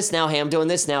 I'm doing this now. Hey, I'm doing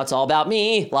this now. It's all about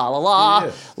me. La, la, la.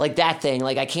 Yeah. Like that thing.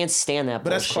 Like, I can't stand that But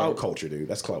bullshit. that's clout culture, dude.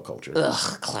 That's clout culture.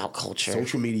 Ugh, clout culture.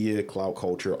 Social media, clout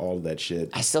culture, all of that shit.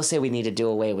 I still say we need to do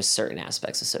away with certain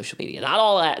aspects of social media. Not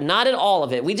all that, not at all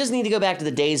of it. We just need to go back to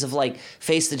the days of like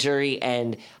Face the Jury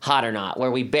and Hot or Not,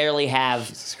 where we barely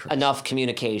have enough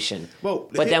communication. Well,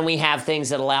 but then we have things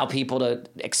that allow people to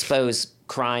expose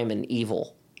crime and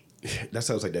evil. That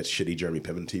sounds like that shitty Jeremy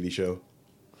Piven TV show.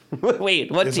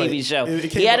 Wait, what It's TV like- show? it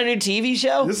came He had out- a new TV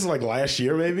show? This is like last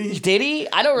year, maybe. Did he?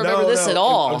 I don't remember this at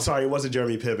all. I'm sorry, it wasn't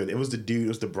Jeremy Piven. It was the dude. It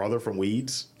was the brother from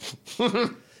Weeds.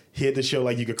 He had the show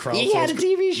like you could crowdsource. He had a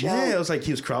TV show? Yeah, it was like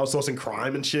he was crowdsourcing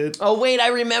crime and shit. Oh wait, I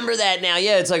remember that now.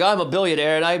 Yeah, it's like I'm a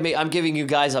billionaire and I'm giving you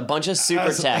guys a bunch of super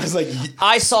I tech. was like,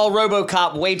 I saw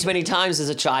RoboCop way too many times as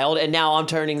a child, and now I'm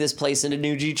turning this place into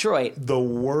New Detroit. the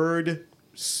word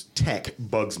tech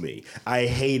bugs me. I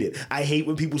hate it. I hate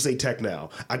when people say tech now.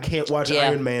 I can't watch Yeah.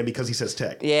 Iron Man because he says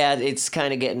tech. Yeah, it's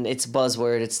kind of getting, it's a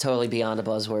buzzword. It's totally beyond a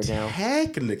buzzword now.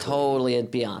 Technically. Totally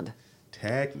beyond.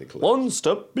 Technically. One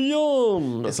step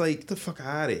beyond. It's like, get the fuck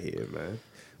out of here, man.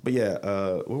 But yeah,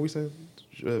 what were we saying?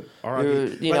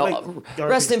 R.I.P. You know, R.I.P.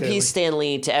 rest in Stanley. peace, Stan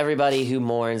Lee. To everybody who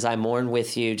mourns, I mourn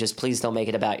with you. Just please don't make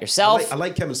it about yourself. I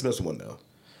like Kevin Smith's one, though.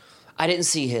 I didn't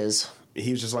see his.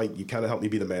 He was just like, you kind of helped me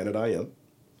be the man that I am.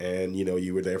 And, you know,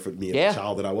 you were there for me as Yeah. a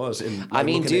child that I was. And I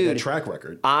mean, looking at that dude, track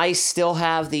record. I still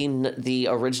have the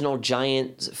original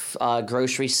giant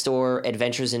grocery store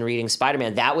Adventures in Reading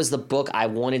Spider-Man. That was the book I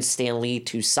wanted Stan Lee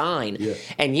to sign. Yeah.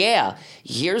 And yeah,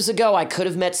 years ago I could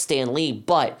have met Stan Lee,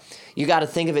 but you got to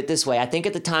think of it this way. I think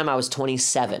at the time I was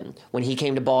 27 when he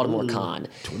came to Baltimore Con.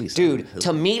 27. Dude,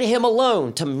 to meet him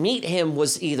alone, to meet him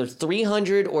was either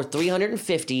 300 or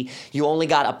 350. You only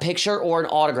got a picture or an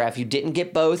autograph. You didn't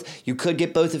get both. You could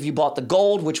get both if you bought the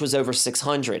gold, which was over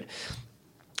 600.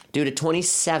 Dude, at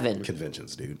 27,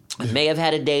 Conventions, dude. I may have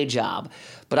had a day job,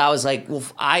 but I was like, well,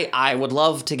 I would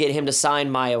love to get him to sign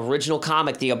my original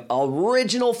comic, the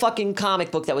original fucking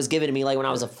comic book that was given to me like when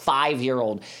I was a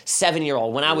 5-year-old,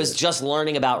 7-year-old, when I was just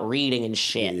learning about reading and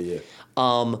shit. Yeah.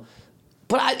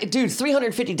 But dude,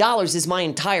 $350 is my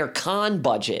entire con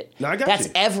budget. No, I got That's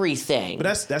you. everything. But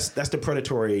that's the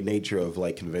predatory nature of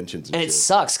like conventions and And it shit.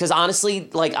 sucks because honestly,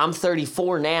 like I'm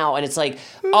 34 now, and it's like,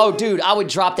 oh, dude, I would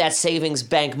drop that savings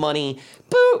bank money.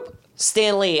 Boop.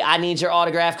 Stan Lee, I need your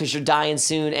autograph because you're dying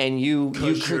soon, and you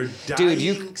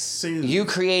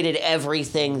created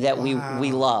everything that we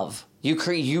love.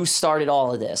 You started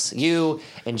all of this. You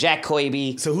and Jack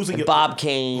Coiby, So who's in and your, Bob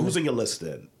Kane, Who's in your list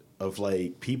then of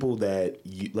like people that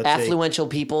you let's affluential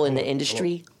people in the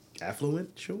industry. say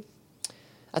affluential?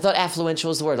 I thought affluential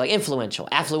was the word, like influential,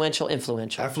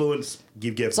 influential. Affluence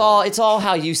give It's all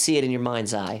how you see it in your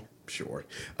mind's eye. Sure.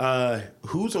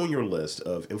 Who's on your list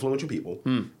of influential people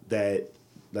that,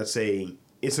 let's say,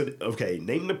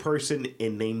 name the person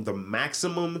and name the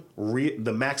maximum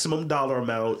dollar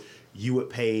amount you would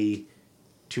pay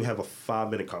to have a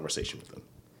 5-minute conversation with them.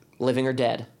 Living or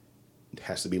dead. It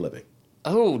has to be living.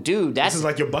 Oh, dude, This is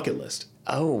like your bucket list.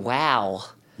 oh wow.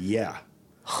 Yeah.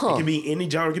 It could be any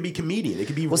genre. It could be comedian. It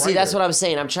could be Well, see, that's what I'm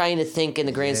saying. I'm trying to think in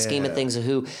the grand scheme of Yeah. things of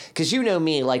who, because you know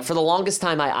me, like for the longest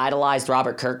time, I idolized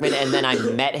Robert Kirkman, and then I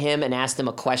met him and asked him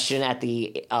a question at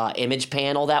the Image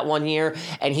panel that one year,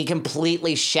 and he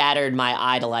completely shattered my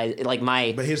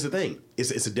But here's the thing.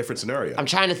 It's a different scenario. I'm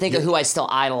trying to think of who I still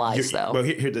idolize, though. Well,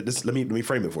 let me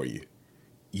frame it for you.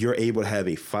 You're able to have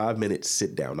a 5-minute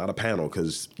sit down, not a panel,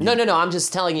 because No. I'm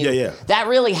just telling you. Yeah. That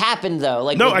really happened, though.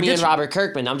 Like No, with I me get and you. Robert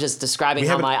Kirkman. I'm just describing We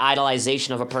how haven't- my idolization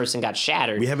of a person got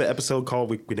shattered. we have an episode called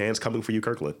 "We Dance Coming for You,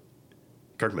 Kirkman."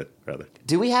 Rather.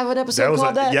 Do we have an episode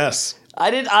called that? Yes.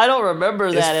 I don't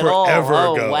remember that at all. forever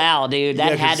Oh ago. wow, dude,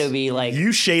 that Yeah, had 'cause to be like.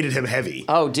 you shaded him heavy.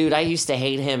 Oh, dude, I used to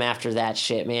hate him after that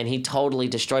shit, man. He totally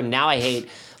destroyed me. Now I hate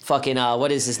fucking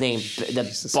what is his name?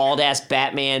 The bald ass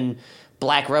Batman,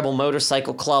 Black Rebel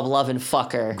Motorcycle Club loving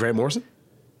fucker. Grant Morrison.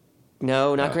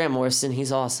 No, not Grant Morrison.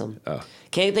 He's awesome. Oh.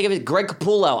 Can't think of it. Greg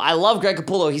Capullo. I love Greg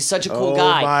Capullo. He's such a cool Oh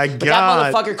guy. my But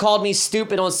God. that motherfucker called me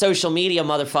stupid on social media,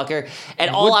 motherfucker.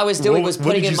 And all I was doing was what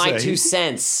putting did in you my say? 2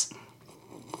 cents.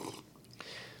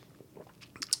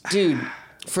 Dude,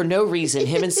 for no reason,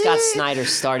 him and Scott Snyder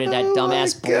started that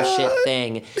dumbass bullshit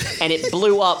thing, and it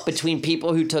blew up between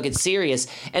people who took it serious.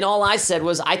 And all I said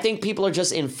was, I think people are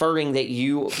just inferring that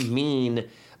you mean.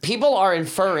 People are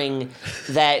inferring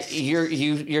that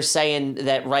you're saying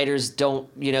that writers don't,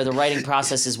 the writing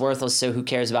process is worthless, so who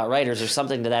cares about writers or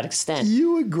something to that extent.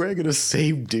 You and Greg are the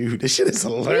same dude. This shit is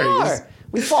We hilarious. are.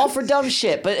 We fall for dumb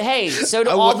shit. But hey, so do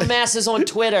all the masses on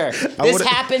Twitter. This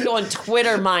happened on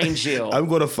Twitter, mind you. I'm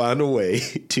going to find a way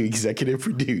to executive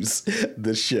produce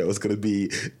this show. It's going to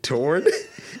be Torn,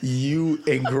 you,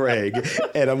 and Greg.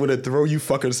 And I'm going to throw you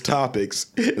fuckers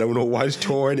topics. And I'm going to watch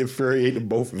Torn infuriate the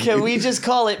both of you. Can we just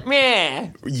call it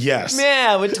meh? Yes.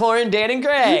 Meh with Torn, Dan, and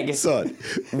Greg. Son,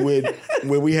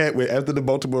 when we had after the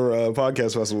Baltimore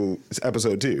Podcast Festival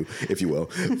episode 2, if you will,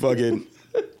 fucking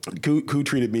Koo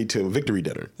treated me to a victory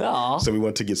dinner. Aw. So we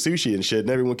went to get sushi and shit, and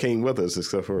everyone came with us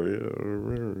except for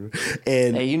and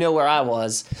Hey, you know where I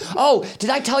was. Oh, did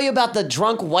I tell you about the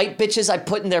drunk white bitches I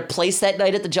put in their place that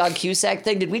night at the John Cusack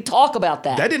thing? Did we talk about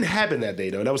that? that didn't happen that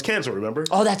day though. That was canceled. Remember?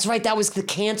 Oh, that's right. That was the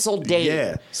canceled date.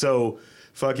 Yeah. So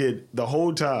fucking the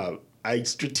whole time, I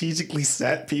strategically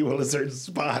sat people in certain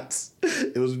spots.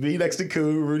 It was me next to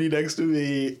Koo, Rudy next to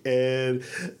me, and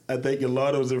I think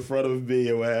Yolanda was in front of me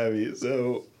and what have you.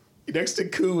 So next to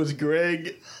Koo was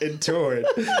Greg and Torn.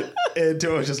 And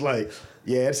Torn's just like,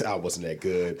 yeah, this album wasn't that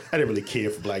good. I didn't really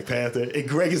care for Black Panther. And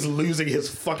Greg is losing his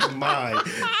fucking mind.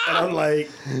 And I'm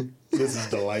like, this is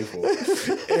delightful.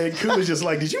 And Koo was just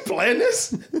like, did you plan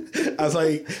this? I was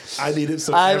like, I needed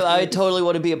some. I totally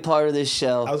want to be a part of this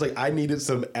show. I was like, I needed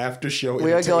some after show.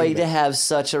 We are going to have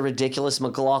such a ridiculous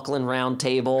McLaughlin round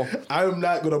table. I'm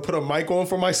not going to put a mic on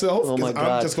for myself. Oh my God.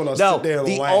 I'm just going to sit there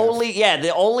and laugh.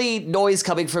 The only noise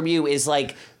coming from you is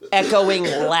like echoing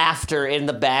laughter in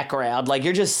the background. Like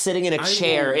you're just sitting in a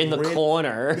chair in the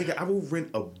corner. Nigga, I will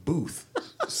rent a booth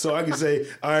so I can say,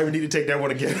 all right, we need to take that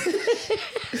one again.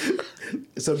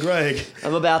 So Greg,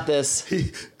 I'm about this.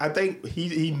 I think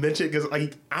he mentioned, because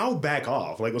like I'll back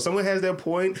off. Like when someone has their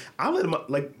point, I'll let him,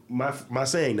 like my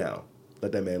saying now,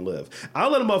 let that man live.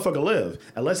 I'll let a motherfucker live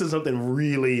unless it's something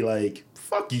really like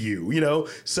fuck you,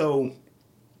 So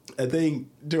I think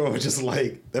Joe was just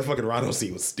like, that fucking Rhino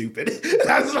scene was stupid. And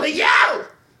I was like, yo,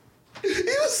 he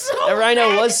was so That Rhino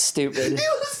mad. was stupid. He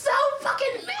was so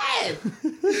fucking mad.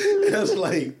 And I was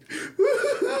like,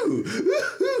 woo-hoo,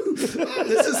 woo-hoo.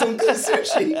 This is some good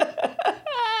sushi.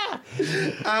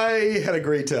 I had a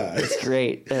great time. That's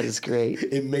great. That is great.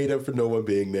 It made up for no one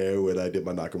being there when I did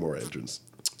my Nakamura entrance.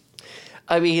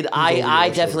 I mean, I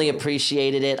definitely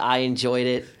appreciated it. I enjoyed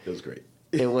it. It was great.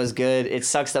 It was good. It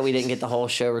sucks that we didn't get the whole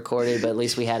show recorded, but at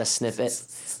least we had a snippet.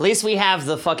 At least we have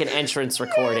the fucking entrance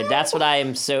recorded. That's what I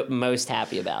am so most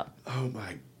happy about. Oh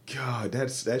my God,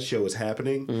 that show is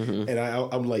happening, and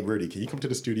I'm like, Rudy, can you come to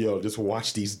the studio and just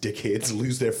watch these dickheads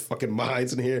lose their fucking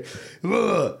minds in here?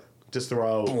 Ugh. Just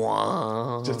throw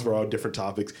out different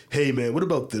topics. Hey man, what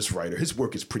about this writer? His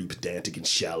work is pretty pedantic and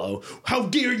shallow. How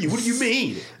dare you? What do you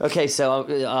mean? Okay, so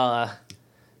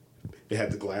They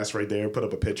had the glass right there. Put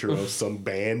up a picture of some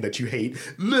band that you hate.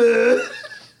 That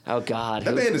oh God,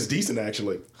 band is decent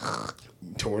actually.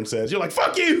 Torn says, you're like,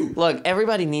 fuck you! Look,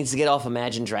 everybody needs to get off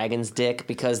Imagine Dragons' dick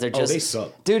because they're just... they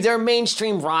suck. Dude, they're a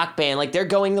mainstream rock band. Like, they're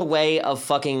going the way of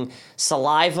fucking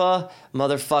Saliva,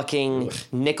 motherfucking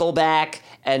Nickelback,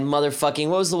 and motherfucking...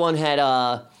 What was the one had,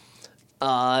 oh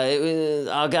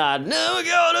God. Never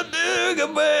gonna dig a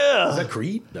bell. Is that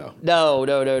Creed? No.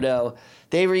 No.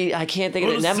 I can't think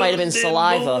of it. That might have been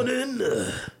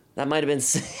Saliva. That might have been...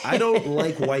 I don't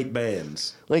like white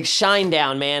bands. Like,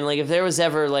 Shinedown, man. Like, if there was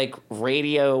ever, like,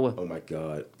 radio... Oh my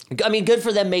God. I mean, good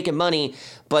for them making money,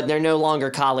 but they're no longer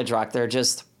college rock. They're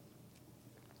just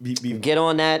get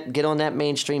on that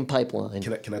mainstream pipeline.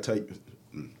 Can I tell you,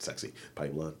 sexy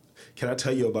pipeline? Can I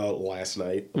tell you about last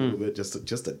night a little bit? Just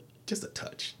a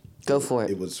touch. Go for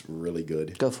it. It was really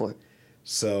good. Go for it.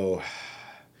 So,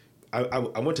 I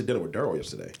went to dinner with Daryl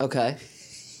yesterday. Okay.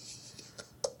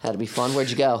 Had to be fun.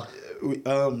 Where'd you go?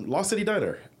 Lost City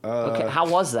Diner. Okay. How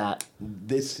was that?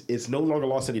 This is no longer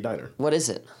Lost City Diner. What is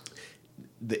it?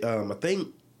 I think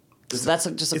So that's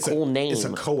just a cool name. It's a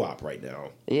co-op right now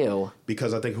Ew.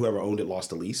 because I think whoever owned it lost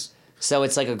the lease. So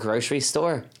it's like a grocery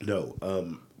store? No,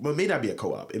 well, it may not be a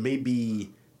co-op. It may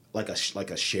be like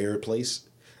a shared place.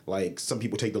 Like some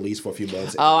people take the lease for a few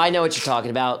months. Oh, I know what you're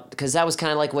talking about because that was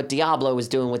kind of like what Diablo was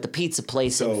doing with the pizza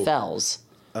place in Fells.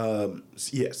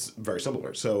 Yes, very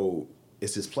similar. So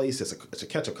it's this place. It's a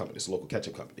ketchup company. It's a local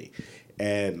ketchup company,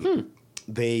 and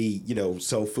they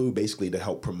sell food basically to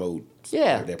help promote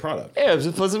their product. Yeah,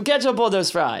 just put some ketchup on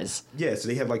those fries. Yeah, so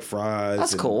they have like fries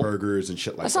That's and cool. burgers and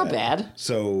shit like That's that. not bad.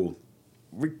 So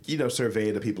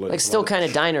surveying the people. Like still kind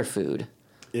of diner food.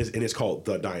 And it's called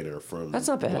The Diner from That's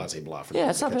not bad. Blase Blah from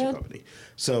That's not bad. Company.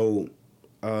 So,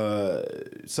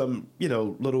 some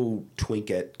little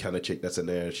twinkette kind of chick that's in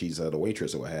there. She's the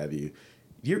waitress or what have you.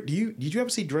 Did you ever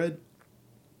see Dredd?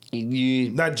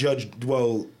 Not Judge.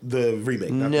 Well, the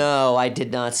remake. No, I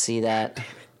did not see that.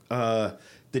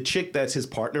 The chick that's his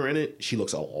partner in it, she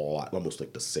looks a lot, almost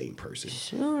like the same person,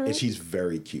 Sure. and she's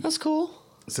very cute. That's cool.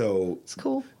 So It's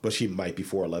cool. but she might be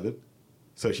 4'11",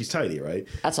 so she's tiny, right?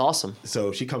 That's awesome.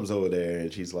 So she comes over there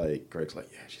and she's like, Greg's like,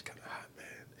 yeah, she's kind of hot, man.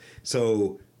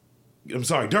 So I'm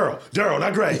sorry, Daryl,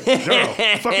 not Greg,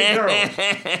 Daryl, fucking Daryl.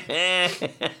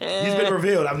 He's been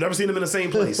revealed. I've never seen him in the same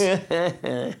place. Get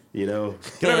out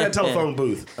of that telephone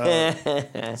booth.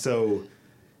 So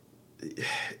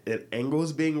an angle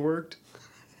is being worked.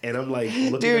 And I'm like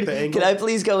looking Dude, at the angle. can I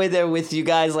please go in there with you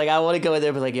guys? Like, I want to go in there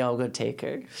and be like, yo, I'm going to take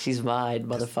her. She's mine,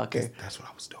 motherfucker. That's what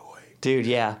I was doing. Dude,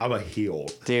 yeah. I'm a heel.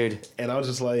 Dude. And I was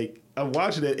just like, I'm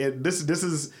watching it, and this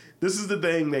is the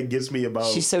thing that gets me about.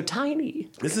 She's so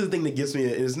tiny. This is the thing that gets me.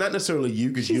 And it's not necessarily you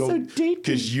because you don't so dainty.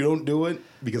 because you don't do it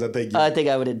because I think I think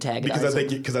I would antagonize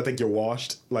because I think you're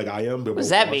washed like I am. What does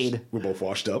that mean? We're both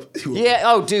washed up. Yeah.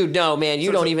 Oh, dude, no, man. You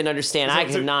So- don't so- even understand. so- I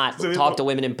so- cannot so here's talk my- to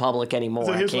women in public anymore.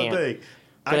 So I here's can't. my thing.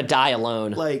 I'm going to die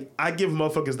alone. Like, I give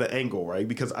motherfuckers the angle, right?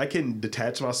 Because I can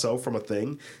detach myself from a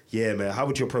thing. Yeah, man, how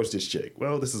would you approach this chick?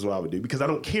 Well, this is what I would do. Because I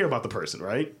don't care about the person,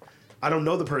 right? I don't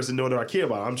know the person, nor do I care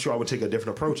about it. I'm sure I would take a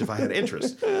different approach if I had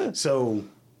interest. So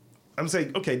I'm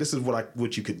saying, okay, this is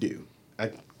what you could do.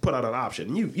 I put out an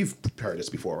option. You've heard this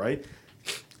before, right?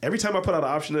 Every time I put out an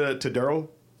option to Daryl,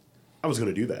 I was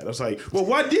going to do that. I was like, well,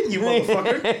 why didn't you,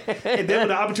 motherfucker? And then when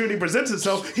the opportunity presents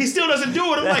itself, he still doesn't do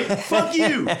it. I'm like, fuck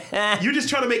you. You're just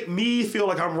trying to make me feel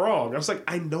like I'm wrong. I was like,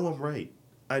 I know I'm right.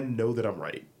 I know that I'm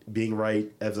right. Being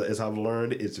right, as I've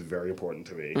learned, is very important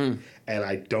to me. And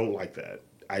I don't like that.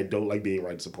 I don't like being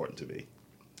right is important to me.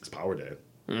 It's power, Dad.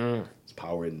 It's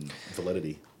power and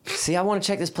validity. See, I want to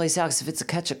check this place out because if it's a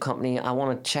ketchup company, I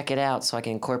want to check it out so I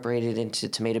can incorporate it into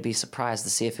Tomato Be Surprised to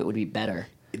see if it would be better.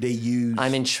 They use...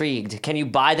 I'm intrigued. Can you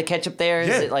buy the ketchup there? Is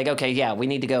Yeah. it like, okay, yeah, we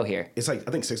need to go here? It's like,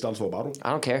 I think $6 for a bottle.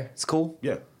 I don't care. It's cool.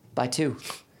 Yeah. Buy two.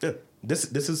 Yeah. This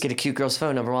is... Get a cute girl's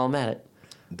phone number while I'm at it.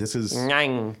 This is...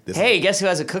 Nyang. This Hey, is- guess who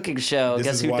has a cooking show? This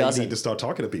Guess is who why doesn't? you need to start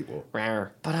talking to people.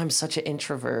 Rawr. But I'm such an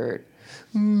introvert.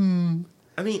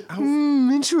 I mean,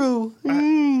 Intro.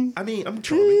 I mean, I'm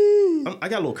charming. I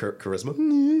got a little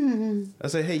charisma. I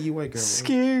say, hey, you white girl.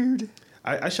 Scared.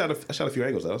 I shot a few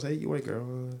angles. I was like, hey, you white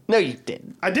girl. No, you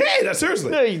didn't. I did.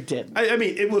 Seriously. No, you didn't. I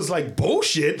mean, it was like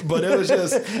bullshit, but it was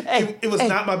just, it was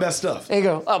not my best stuff. There you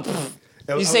go. Oh, pff.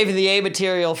 I- You saving the A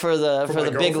material for the my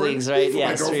big girlfriend? leagues, right? For my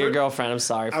Yes, for your girlfriend? girlfriend. I'm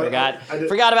sorry, I did-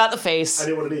 forgot about the face. I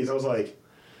did one of these. I was like,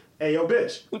 hey, yo,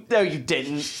 bitch. No, you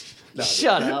didn't. No,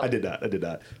 Shut up. I did not.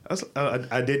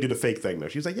 I did do the fake thing, though.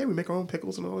 She was like, yeah, we make our own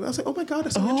pickles and all that. I was like, oh, my God,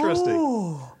 that's so interesting.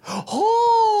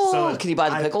 Oh, So can you buy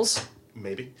the I- pickles?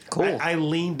 Maybe. Cool. I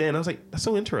leaned in. I was like, that's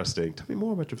so interesting. Tell me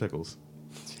more about your pickles.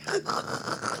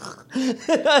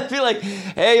 I'd be like,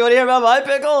 hey, you want to hear about my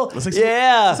pickle? It's like, so-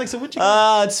 yeah. it's like, so what you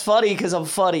got? It's funny because I'm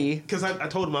funny. Because I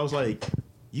told him, I was like,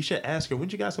 you should ask her, when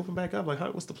did you guys open back up? Like,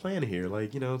 what's the plan here?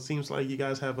 Like, it seems like you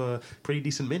guys have a pretty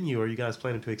decent menu. Are you guys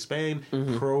planning to expand?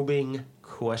 Probing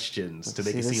questions to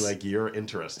make it See, seem this- like you're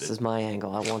interested. This is my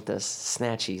angle. I want this.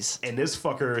 Snatchies. And this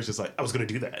fucker is just like, I was going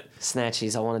to do that.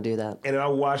 Snatchies. I want to do that. And I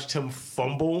watched him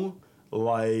fumble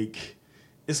like...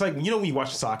 It's like, when you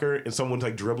watch soccer and someone's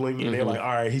like dribbling and they're like, all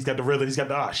right, he's got the rhythm,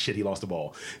 shit, he lost the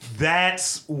ball.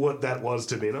 That's what that was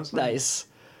to me. And I was like, Nice.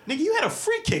 nigga, you had a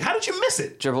free kick. How did you miss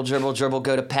it? Dribble, dribble, dribble,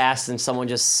 go to pass, and someone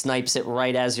just snipes it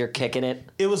right as you're kicking it.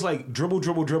 It was like dribble,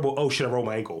 dribble, dribble. Oh shit, I rolled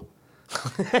my ankle.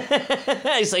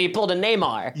 So you pulled a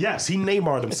Neymar. Yes, he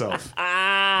Neymar'd himself.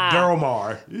 Ah,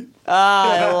 Daromar.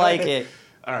 I like it.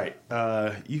 All right,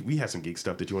 we had some geek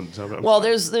stuff that you wanted to talk about. Well,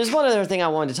 there's one other thing I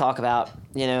wanted to talk about.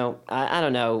 I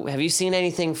don't know. Have you seen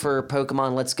anything for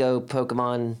Pokemon Let's Go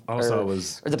Pokemon? Also, or,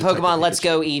 was or the Detective Pokemon Let's Pikachu.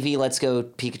 Go Eevee, Let's Go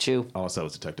Pikachu. Also,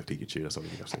 it's Detective Pikachu. That's what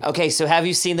I've seen. Okay, so have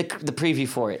you seen the preview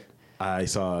for it? I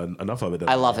saw enough of it. That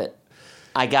I love it.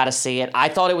 I gotta see it. I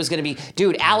thought it was gonna be,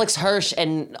 dude. Alex Hirsch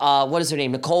and what is her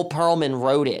name? Nicole Perlman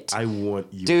wrote it. I want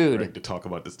you Dude. and Greg to talk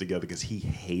about this together because he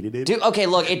hated it. Dude, okay,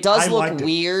 look, it does I look liked it.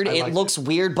 weird. I It liked looks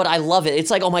weird, but I love it.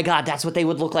 It's like, oh my god, that's what they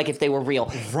would look like if they were real.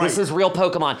 Right. This is real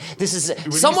Pokemon. This is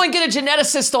someone get a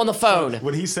geneticist on the phone.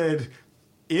 When he said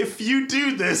if you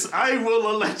do this, I will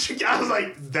electrocute. I was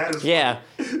like, that is Yeah.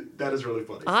 funny. That is really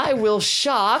funny. I will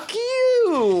shock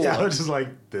you. Yeah, I was just like,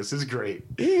 this is great.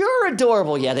 You're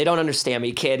adorable. Yeah, they don't understand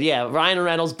me, kid. Yeah, Ryan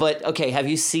Reynolds. But okay, have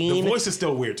you The seen? voice is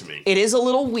still weird to me. It is a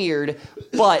little weird,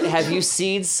 but have you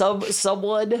seen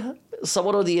someone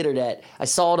on the internet? I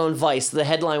saw it on Vice. The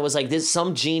headline was like, "This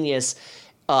some genius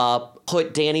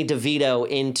put Danny DeVito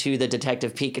into the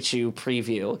Detective Pikachu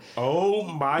preview." Oh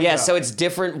my god. Yeah, so it's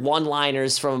different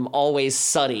one-liners from Always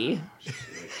Sunny.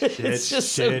 It's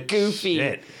just so goofy.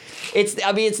 Shit.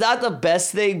 It's not the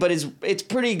best thing, but it's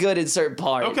pretty good in certain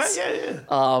parts. Okay,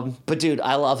 yeah. But dude,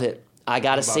 I love it. I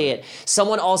gotta see it.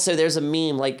 Someone also, there's a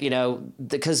meme, like,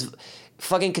 because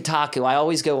fucking Kotaku, I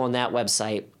always go on that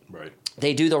website. Right.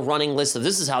 They do the running list of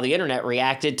this is how the internet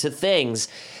reacted to things.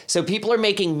 So people are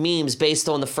making memes based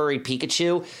on the furry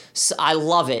Pikachu. So I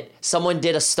love it. Someone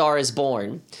did A Star Is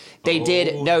Born. They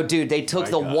took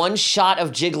the God. one shot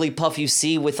of Jigglypuff you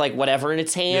see with like whatever in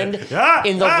its hand Yeah.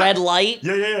 in the red light.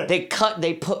 Yeah.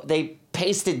 They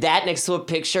pasted that next to a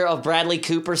picture of Bradley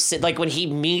Cooper, like when he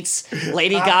meets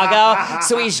Lady Gaga.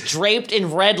 So he's draped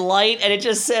in red light, and it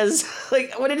just says,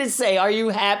 like, what did it say? "Are you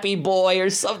happy, boy?" or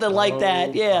something like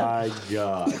that. Yeah. My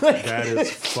god. That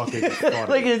is fucking funny.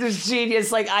 Like, it was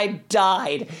genius. Like, I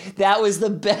died. That was the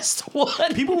best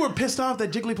one. People were pissed off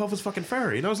that Jigglypuff was fucking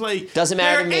furry, and I was like, Doesn't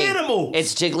matter to me. They're animals.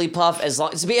 It's Jigglypuff as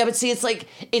long as. Yeah, but see,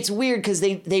 it's weird because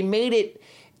they made it.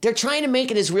 They're trying to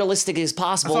make it as realistic as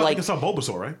possible. I saw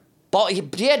Bulbasaur, right?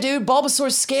 Yeah, dude,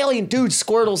 Bulbasaur's scaly, and dude,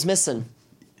 Squirtle's missing.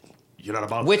 You're not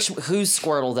about Who's that.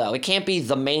 Squirtle though? It can't be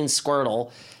the main Squirtle.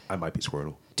 I might be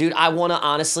Squirtle. Dude, I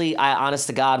honest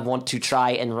to God, want to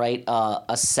try and write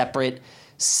a separate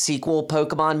sequel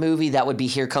Pokemon movie that would be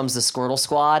Here Comes the Squirtle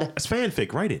Squad. That's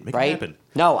fanfic. Write it. Make it Right? happen.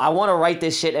 No, I want to write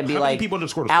this shit and be How many like, people in the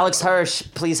Squirtle Alex Squad? Hirsch,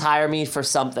 please hire me for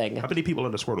something. How many people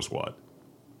in the Squirtle Squad?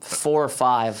 4 or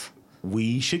 5.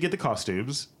 We should get the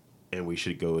costumes, and we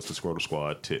should go as the Squirtle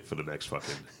Squad for the next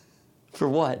fucking For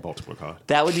what? Baltimore Con.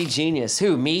 That would be genius.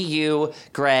 Who? Me, you,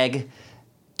 Greg,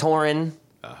 Torin.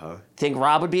 Think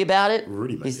Rob would be about it?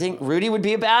 Rudy might You be think about Rudy would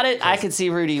be about it? I could see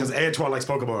Rudy. Because Antoine likes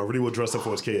Pokemon. Rudy will dress up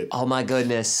for his kid. Oh my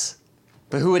goodness.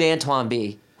 But who would Antoine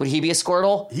be? Would he be a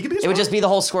Squirtle? He could be a It would Squirtle. just be the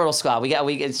whole Squirtle squad.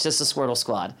 It's just a Squirtle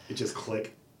squad. It just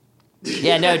click.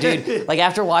 Yeah, no, dude. Like,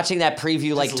 after watching that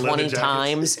preview like Just 20 leather jackets.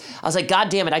 times, I was like, God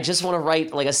damn it! I just want to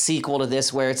write like a sequel to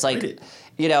this where it's Write like, it.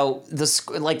 the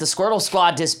Squirtle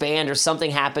Squad disband or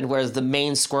something happened where the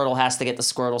main Squirtle has to get the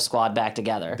Squirtle Squad back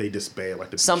together. They disband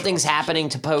like the Something's Bishops and happening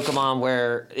to Pokemon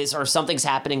or something's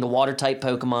happening to water type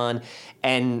Pokemon,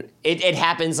 and it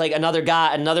happens like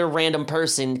another random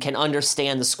person can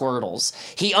understand the Squirtles.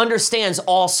 He understands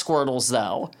all Squirtles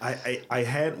though. I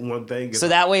had one thing. So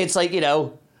that way it's like,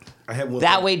 I had one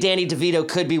that thing. way Danny DeVito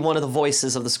could be one of the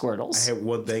voices of the Squirtles. I had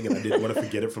one thing, and I didn't want to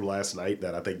forget it from last night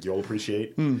that I think you'll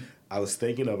appreciate. I was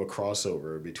thinking of a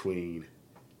crossover between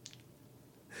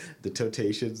the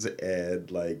Temptations and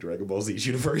like Dragon Ball Z's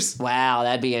universe, Wow,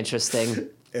 that'd be interesting. and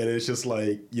it's just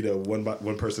like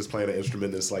one person's playing an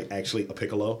instrument that's like actually a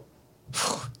piccolo.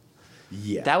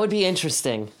 Yeah, That would be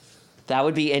interesting. That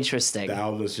would be interesting. the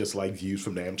album is just like views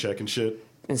from Namcheck and shit.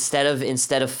 Instead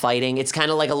of fighting, it's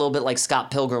kind of like a little bit like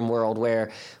Scott Pilgrim World,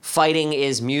 where fighting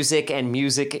is music and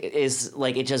music is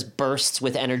like it just bursts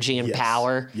with energy and Yes.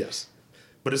 power. Yes,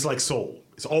 but it's like soul.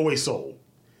 It's always soul.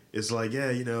 It's like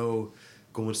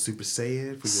going Super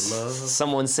Saiyan for your love.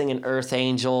 Someone singing Earth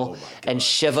Angel, Oh my God. and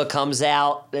Shiva comes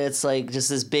out. It's like just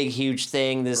this big, huge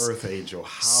thing. This Earth Angel.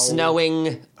 How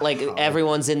snowing, like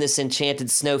everyone's in this enchanted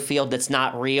snowfield that's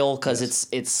not real because Yes.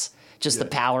 it's just the Yeah.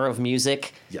 power of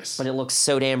music. Yes. But it looks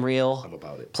so damn real. I'm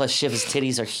about it. Plus, Shiva's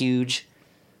titties are huge.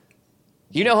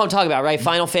 You know who I'm talking about, right?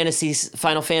 Final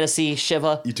Fantasy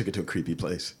Shiva. You took it to a creepy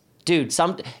place. Dude,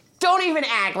 don't even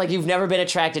act like you've never been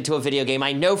attracted to a video game.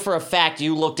 I know for a fact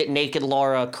you looked at naked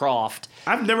Lara Croft.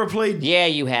 I've never played. Yeah,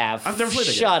 you have. I've never played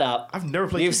that Shut game. up. I've never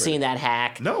played You've Tomb seen Raider. that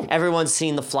hack. No. Everyone's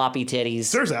seen the floppy titties.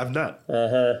 Seriously, I've not.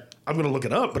 I'm gonna look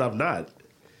it up, but I've not.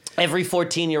 Every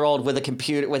 14-year-old with a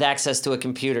computer, with access to a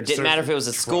computer. Didn't Seriously, matter if it was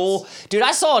at trust. school. Dude,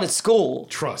 I saw it at school.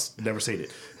 Trust, never seen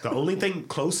it. The only thing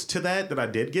close to that I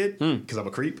did get, because I'm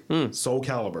a creep, Soul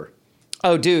Calibur.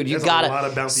 Oh, dude, you There's a got lot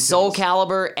of bouncy Soul titties.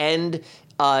 Calibur and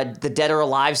the Dead or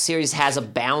Alive series has a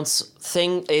bounce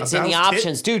thing. It's in the bounce tit?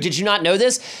 options. Dude, did you not know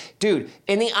this? Dude,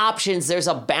 in the options, there's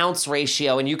a bounce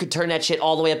ratio, and you could turn that shit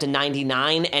all the way up to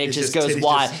 99, and it It's just just goes titties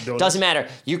wild. just donuts? Doesn't matter.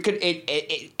 You could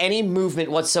any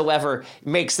movement whatsoever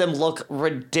makes them look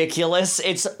ridiculous.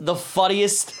 It's the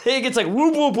funniest thing. It's like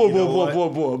whoop whoop whoop You know whoop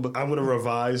whoop what? whoop. I'm gonna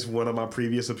revise one of my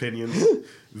previous opinions.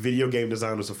 Video game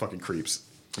designers are fucking creeps.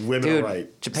 Women Dude, are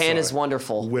right. Japan is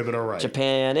wonderful. Women are right.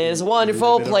 Japan is a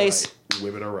wonderful Women are place. right.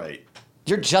 Women are right.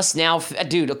 You're just now,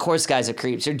 dude. Of course, guys are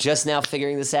creeps. You're just now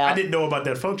figuring this out. I didn't know about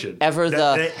that function. Ever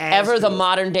the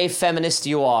modern day feminist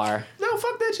you are. No,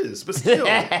 fuck bitches, but still,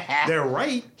 they're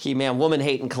right. He-Man woman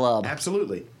hating club.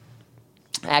 Absolutely.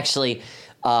 Actually,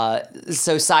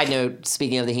 so side note,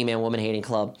 speaking of the He-Man woman hating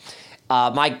club,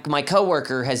 my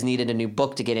coworker has needed a new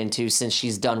book to get into since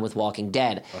she's done with Walking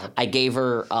Dead. I gave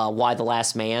her Why the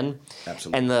Last Man.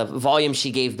 Absolutely. And the volume she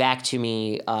gave back to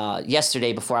me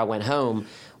yesterday before I went home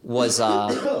was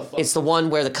it's the one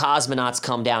where the cosmonauts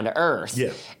come down to Earth.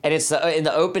 Yeah. And it's in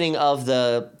the opening of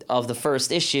the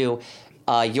first issue.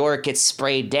 Yorick gets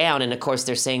sprayed down, and of course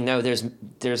they're saying no. There's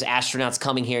astronauts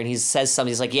coming here, and he says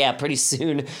something. He's like, "Yeah, pretty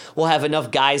soon we'll have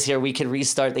enough guys here. We can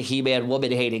restart the He-Man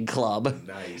woman hating club."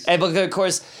 Nice. And but of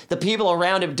course the people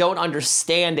around him don't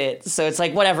understand it, so it's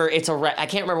like whatever. It's I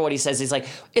can't remember what he says. He's like,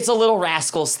 "It's a little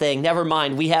rascals thing. Never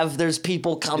mind. There's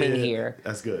people coming here."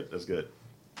 That's good. That's good.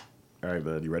 All right,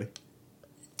 bud. You ready?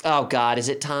 Oh God, is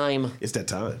it time? It's that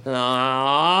time.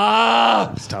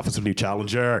 Ah! It's time for some new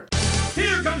challenger.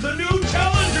 Here comes a new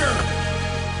challenger!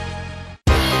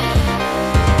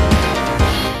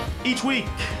 Each week,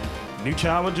 new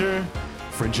challenger.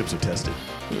 Friendships are tested.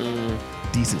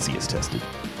 Decency is tested.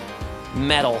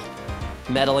 Metal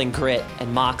and grit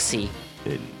and moxie.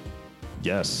 And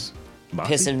yes.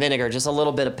 Moxie? Piss and vinegar, just a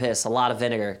little bit of piss, a lot of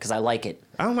vinegar, because I like it.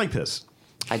 I don't like piss.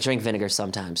 I drink vinegar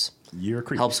sometimes. You're a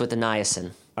creep. Helps with the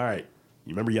niacin. All right. You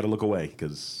remember you got to look away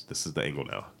because this is the angle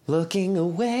now. Looking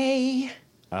away.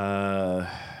 Fucking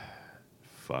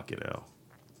hell.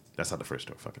 That's not the first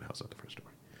story. Fucking hell's not the first story.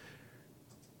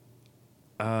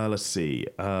 Let's see.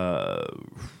 How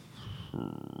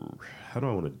do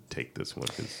I want to take this one?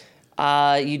 'Cause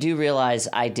You do realize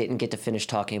I didn't get to finish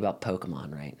talking about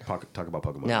Pokemon, right? talk about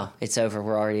Pokemon. No, it's over.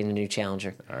 We're already in a new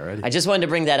challenger. Alrighty. I just wanted to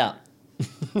bring that up.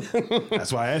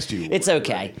 That's why I asked you. It's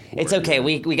okay. It's okay.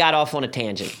 We got off on a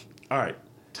tangent. All right.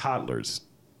 Toddlers.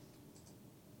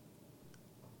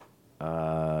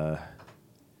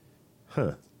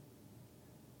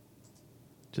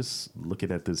 Just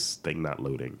looking at this thing not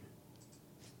loading.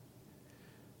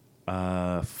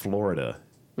 Florida.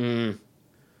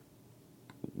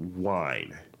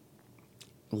 Wine.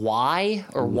 Why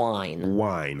or wine?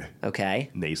 Wine. Okay.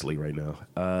 Nasally right now.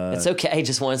 It's okay.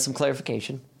 Just wanted some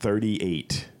clarification.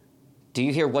 38. Do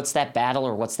you hear what's that battle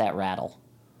or what's that rattle?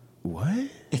 What?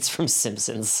 It's from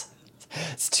Simpsons.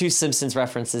 It's 2 Simpsons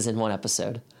references in one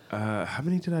episode. How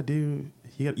many did I do?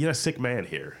 You're a sick man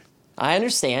here. I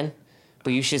understand,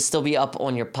 but you should still be up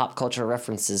on your pop culture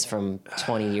references from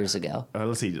 20 years ago.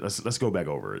 Let's see. Let's go back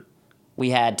over it.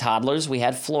 We had toddlers. We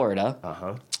had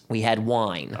Florida. We had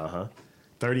wine.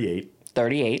 38.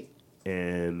 38.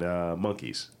 And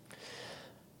monkeys.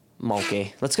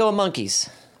 Monkey. Let's go with monkeys.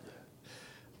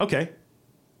 Okay.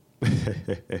 You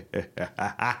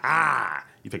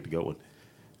picked a good one.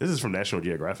 This is from National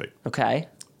Geographic. Okay.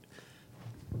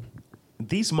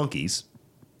 These monkeys,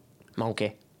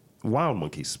 Monkey. wild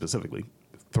monkeys specifically,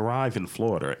 thrive in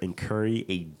Florida and carry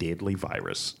a deadly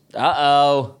virus.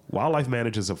 Uh-oh. Wildlife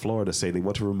managers of Florida say they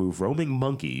want to remove roaming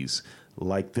monkeys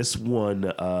like this one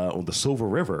on the Silver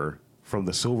River from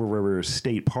the Silver River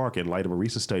State Park in light of a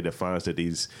recent study that finds that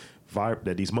these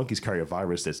monkeys carry a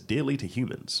virus that's deadly to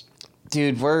humans.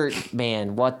 Dude,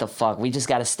 what the fuck? We just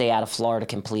got to stay out of Florida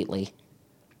completely.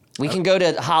 We can go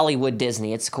to Hollywood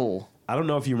Disney. It's cool. I don't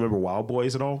know if you remember Wild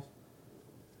Boys at all.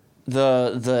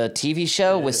 The TV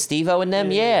show with Steve-O and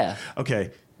them? Yeah.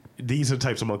 Okay. These are the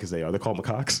types of monkeys they are. They're called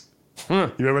macaques.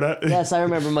 You remember that? Yes, I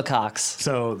remember macaques.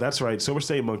 So that's right. Silver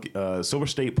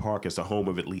State Park is the home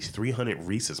of at least 300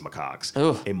 rhesus macaques,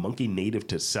 Ooh. a monkey native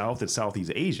to South and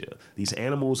Southeast Asia. These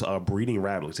animals are breeding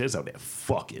rapidly. So it's out there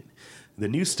fucking. The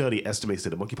new study estimates that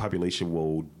the monkey population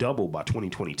will double by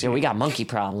 2022. Dude, we got monkey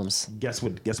problems. Guess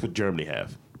what Germany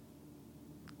have?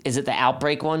 Is it the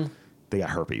outbreak one? They got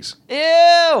herpes.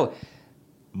 Ew!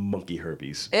 Monkey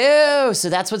herpes. Ew! So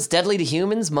that's what's deadly to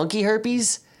humans? Monkey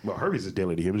herpes? Well, herpes is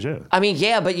deadly to humans, yeah. I mean,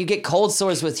 yeah, but you get cold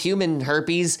sores with human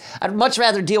herpes. I'd much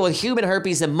rather deal with human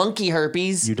herpes than monkey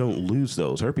herpes. You don't lose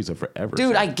those. Herpes are forever.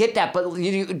 Dude, so. I get that, but do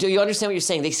you understand what you're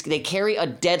saying? They carry a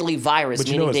deadly virus,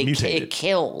 But you know meaning it's mutated. it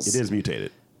kills. It is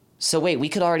mutated. So wait, we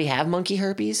could already have monkey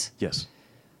herpes? Yes.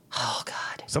 Oh, God.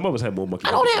 Some of us have more monkey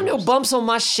I don't herpes have than no others. bumps on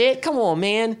my shit. Come on,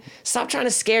 man. Stop trying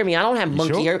to scare me. I don't have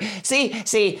monkey sure? herpes. See,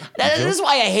 this is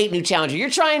why I hate New Challenger. You're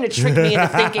trying to trick me into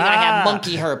thinking I have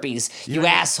monkey herpes, you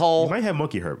asshole. You might have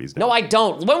monkey herpes now. No, I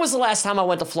don't. When was the last time I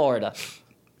went to Florida?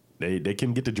 They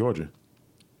can get to Georgia.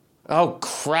 Oh,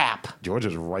 crap.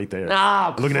 Georgia's right there.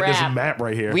 Oh, Looking at crap. this map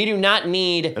right here. We do not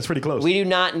need... That's pretty close. We do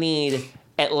not need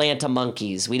Atlanta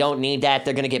monkeys. We don't need that.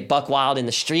 They're gonna get buck wild in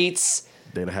the streets.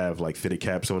 They'd have like fitted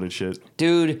caps on and shit.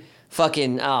 Dude,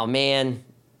 fucking, oh man.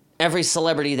 Every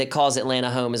celebrity that calls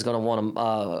Atlanta home is gonna want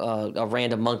a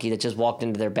random monkey that just walked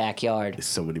into their backyard. There's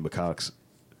so many macaques.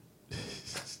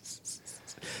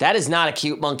 That is not a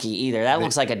cute monkey either. That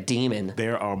looks like a demon.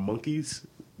 There are monkeys.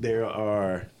 There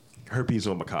are herpes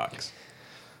on macaques.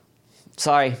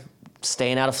 Sorry,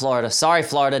 staying out of Florida. Sorry,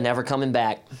 Florida, never coming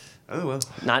back. Oh, well.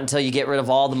 Not until you get rid of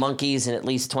all the monkeys and at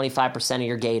least 25% of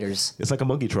your gators. It's like a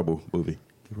Monkey Trouble movie.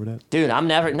 Remember that? Dude,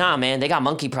 nah, man, they got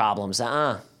monkey problems.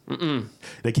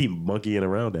 They keep monkeying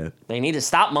around that. They need to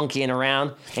stop monkeying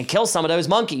around and kill some of those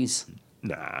monkeys.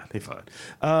 Nah, they fine.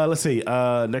 Let's see.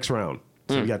 Next round.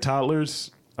 So we got toddlers.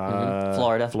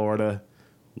 Florida.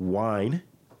 Wine,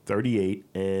 38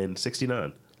 and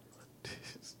 69.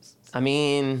 I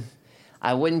mean,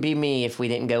 I wouldn't be me if we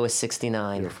didn't go with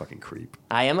 69. You're a fucking creep.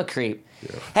 I am a creep.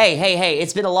 Yeah. Hey,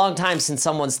 it's been a long time since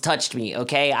someone's touched me,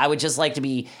 okay? I would just like to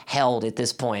be held at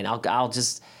this point. I'll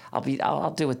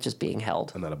do with just being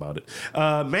held. I'm not about it.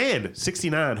 Man,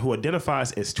 69, who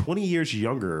identifies as 20 years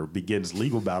younger, begins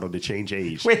legal battle to change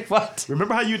age. Wait, what?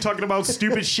 Remember how you were talking about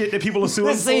stupid shit that people are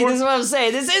suing See, for? this is what I'm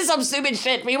saying. This is some stupid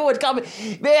shit. People would come,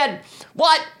 man,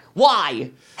 what?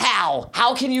 Why? How?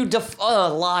 How can you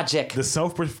logic? The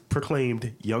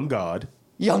self-proclaimed young god.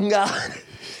 Young God.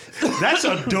 That's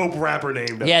a dope rapper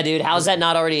name, though. Yeah, dude, how's that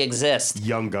not already exist?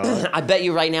 Young God. I bet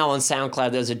you right now on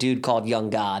SoundCloud there's a dude called Young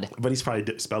God. But he's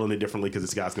probably spelling it differently because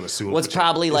this guy's going to sue him. What's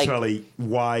probably it's like... probably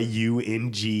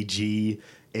YUNGGAWD.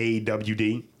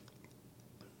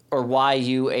 Or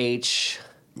YUHNG.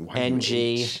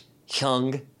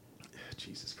 Young.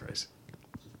 Jesus Christ.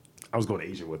 I was going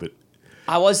Asian with it.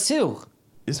 I was too.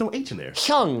 There's no H in there.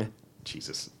 Young.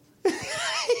 Jesus.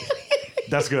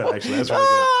 That's good, actually. That's really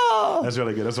good. That's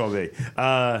really good. That's all they.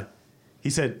 He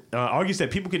said, argues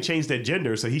that people can change their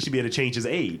gender, so he should be able to change his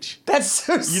age. That's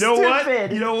so stupid. You know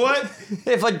what? You know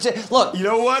what? Look, you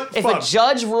know what? If a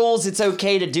judge rules it's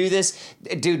okay to do this,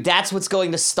 dude, that's what's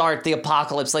going to start the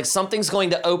apocalypse. Like something's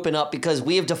going to open up because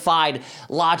we have defied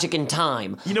logic and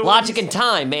time. You know logic and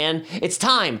time, man. It's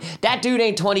time. That dude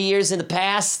ain't 20 years in the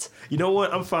past. You know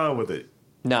what? I'm fine with it.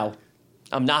 No,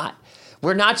 I'm not.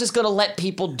 We're not just going to let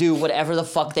people do whatever the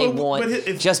fuck they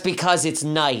want just because it's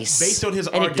nice. Based on his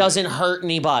and argument. It doesn't hurt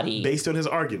anybody. Based on his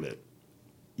argument.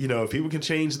 You know, if people can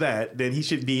change that, then he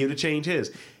should be able to change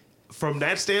his. From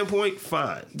that standpoint,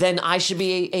 fine. Then I should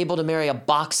be able to marry a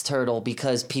box turtle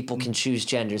because people can choose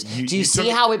genders. Do you see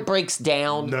took how it breaks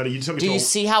down? No, you took it Do to you a,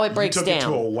 see how it breaks you took down?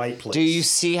 It to a white place. Do you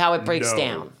see how it breaks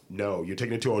down? No, you're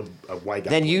taking it to a white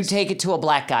guy Then place. you take it to a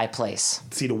black guy place.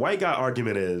 See, the white guy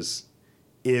argument is,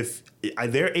 if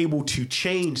they're able to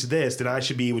change this, then I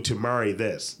should be able to marry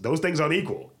this. Those things aren't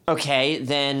equal. Okay,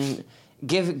 then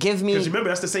give me... Because remember,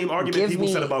 that's the same argument people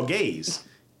said about gays.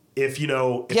 If, you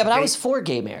know... Yeah, but I was for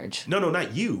gay marriage. No,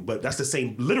 not you, but that's the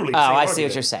same, literally the same I argument. see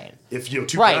what you're saying. If, you know,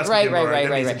 two guys right. a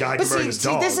guy But can marry his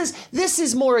dog. This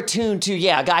is more attuned to,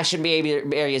 a guy shouldn't be able to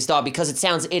marry his dog because it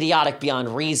sounds idiotic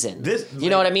beyond reason. You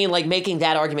know what I mean? Like, making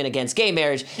that argument against gay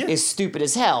marriage is stupid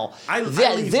as hell.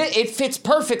 It fits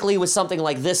perfectly with something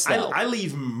like this, though. I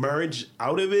leave marriage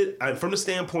out of it from the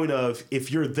standpoint of,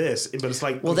 if you're this, but it's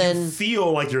like, well, then, you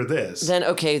feel like you're this. Then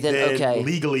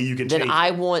legally you can change it. Then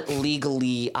I want you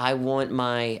legally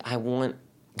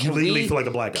feel like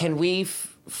a black guy. Can we...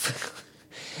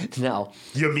 No.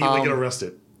 You immediately get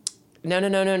arrested. No.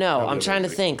 I'm trying to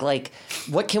think, like,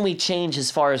 what can we change as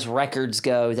far as records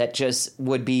go that just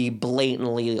would be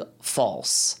blatantly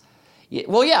false?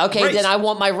 Well, yeah, okay, race. Then I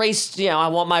want my race, I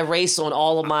want my race on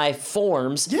all of my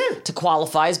forms to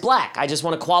qualify as black. I just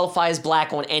want to qualify as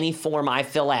black on any form I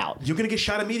fill out. You're going to get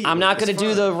shot immediately. I'm not going to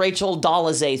do the Rachel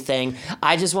Dolezal thing.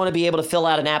 I just want to be able to fill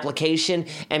out an application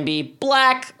and be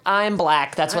black. I'm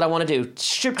black. That's what I want to do.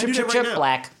 Strip,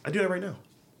 black. I do that right now.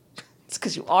 It's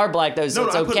because you are black, though, so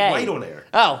it's okay. I put white on there.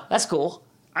 Oh, that's cool.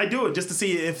 I do it just to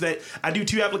see if that... I do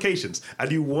 2 applications. I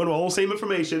do one all the same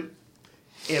information,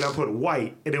 and I put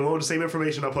white, and then one with the same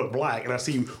information, I put black, and I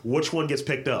see which one gets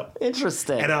picked up.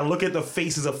 Interesting. And I look at the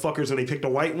faces of fuckers when they pick the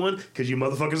white one, because you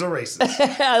motherfuckers are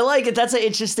racist. I like it. That's an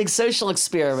interesting social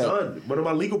experiment. Son, one of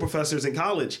my legal professors in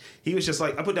college, he was just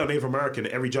like, I put down Native American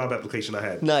in every job application I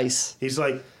had. Nice. He's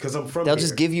like, because I'm from They'll here.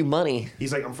 just give you money.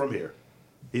 He's like, I'm from here.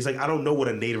 He's like, I don't know what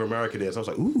a Native American is. I was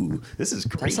like, ooh, this is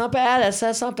great. That's not bad.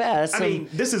 That's not bad. I mean,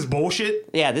 this is bullshit.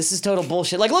 Yeah, this is total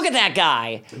bullshit. Like, look at that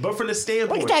guy. But from the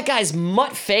standpoint... Look at that guy's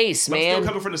mutt face, man. I'm still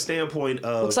coming from the standpoint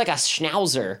of... Looks like a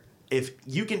schnauzer. If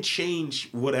you can change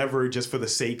whatever just for the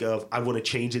sake of, I want to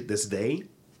change it this day,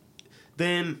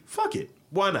 then fuck it.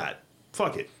 Why not?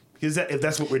 Fuck it. If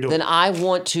that's what we're doing, Then I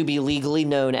want to be legally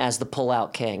known as the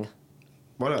Pullout King.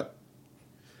 why not?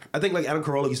 I think like Adam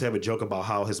Carolla used to have a joke about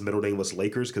how his middle name was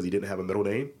Lakers because he didn't have a middle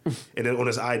name, and then on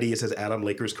his ID it says Adam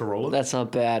Lakers Carolla. That's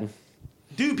not bad.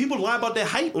 Dude, people lie about their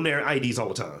height on their IDs all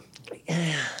the time.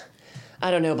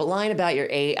 I don't know, but lying about your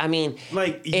age, I mean,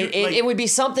 Like, it would be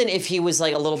something if he was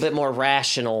like a little bit more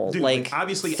rational, Dude, like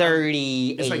obviously,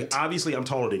 38. It's like obviously I'm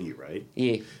taller than you, right?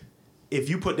 Yeah. If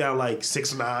you put down like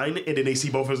 6'9" and then they see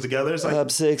both of us together, it's like I'm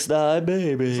 6'9",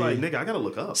 baby. it's like nigga, I gotta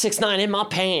look up. 6'9" in my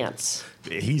pants.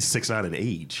 He's 6'9" in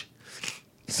age.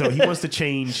 So he wants to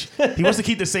change. He wants to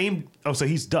keep the same. Oh, so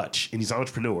he's Dutch and he's an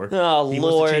entrepreneur. Oh, he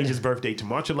Lord. wants to change his birthday to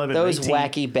March 11th. Those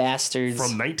wacky bastards.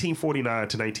 From 1949 to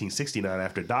 1969,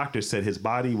 after doctors said his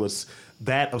body was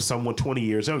that of someone 20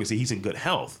 years younger. See, he's in good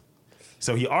health.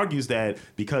 So he argues that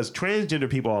because transgender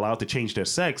people are allowed to change their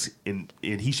sex, and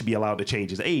he should be allowed to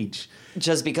change his age.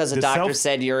 Just because a doctor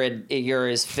said you're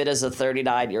as fit as a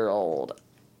 39-year-old.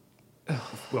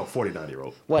 Well,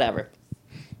 49-year-old. Whatever.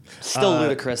 Still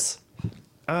ludicrous.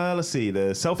 Let's see.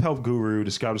 The self-help guru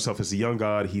described himself as a young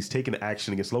god. He's taken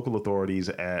action against local authorities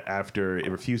after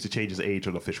it refused to change his age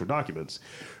on official documents.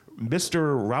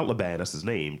 Mr. Routleban, that's his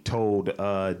name, told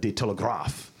De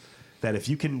Telegraaf that if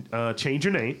you can change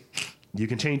your name, you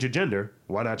can change your gender.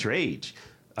 Why not your age?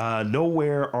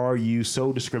 Nowhere are you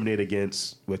so discriminated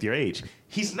against with your age.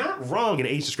 He's not wrong in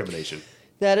age discrimination.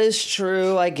 That is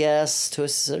true, I guess, to a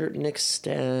certain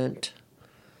extent.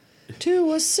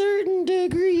 To a certain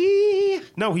degree.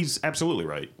 No, he's absolutely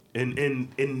right.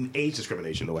 In age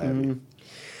discrimination, or what have you.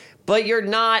 But you're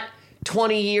not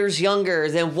 20 years younger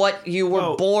than what you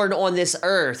were born on this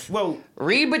earth. Well,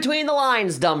 read between the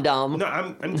lines, dum-dum. No,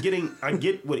 I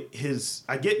get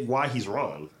why he's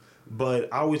wrong,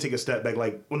 but I always take a step back.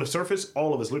 Like, on the surface,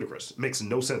 all of it's ludicrous. Makes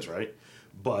no sense, right?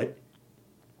 But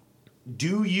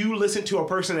do you listen to a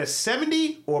person that's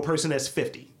 70 or a person that's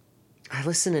 50? I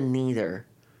listen to neither.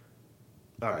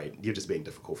 All right, you're just being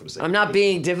difficult for the sake. I'm not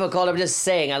being difficult. I'm just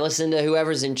saying I listen to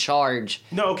whoever's in charge.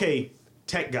 No, okay,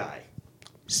 tech guy,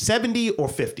 70 or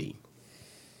 50.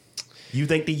 You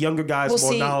think the younger guy's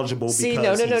more knowledgeable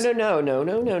because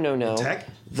no. Tech?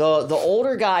 The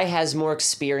older guy has more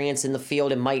experience in the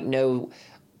field and might know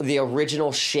the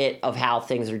original shit of how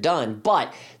things are done.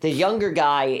 But the younger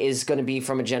guy is going to be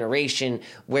from a generation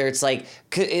where it's like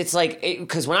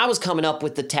because when I was coming up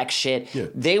with the tech shit,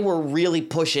 they were really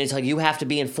pushing. It's like you have to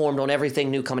be informed on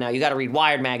everything new coming out. You got to read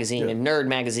Wired magazine and Nerd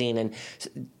magazine and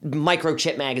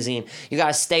Microchip magazine. You got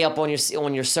to stay up on your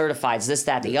certifieds, this,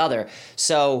 that, the other.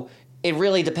 So it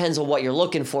really depends on what you're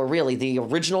looking for, really. The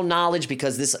original knowledge,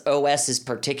 because this OS is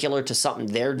particular to something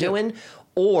they're doing,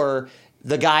 or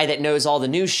the guy that knows all the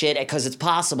new shit because it's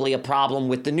possibly a problem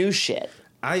with the new shit.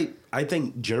 I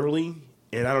think generally,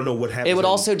 and I don't know what happens. It would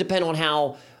also depend on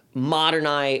how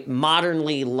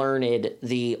modernly learned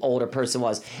the older person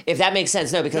was. If that makes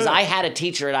sense. No, because I had a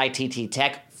teacher at ITT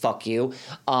Tech. Fuck you.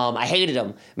 I hated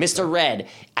him. Mr. Red.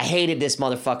 I hated this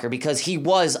motherfucker because he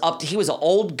was an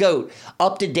old goat,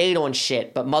 up to date on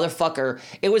shit. But motherfucker,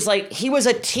 it was like he was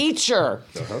a teacher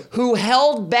who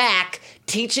held back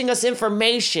teaching us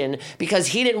information because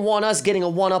he didn't want us getting a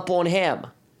one-up on him.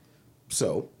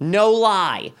 So, no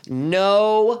lie.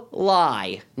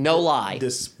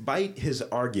 Despite his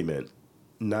argument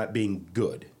not being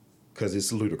good, because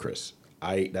it's ludicrous,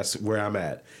 that's where I'm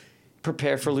at.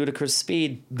 Prepare for ludicrous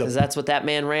speed, because that's what that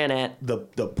man ran at.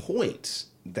 The points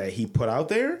that he put out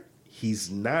there,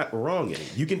 he's not wrong in.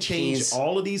 You can change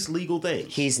all of these legal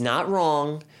things. He's not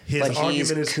wrong, but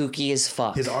he's kooky as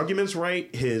fuck. His argument's right.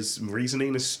 His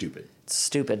reasoning is stupid. It's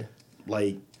stupid.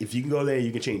 Like, if you can go there,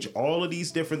 you can change all of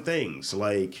these different things.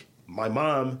 Like, my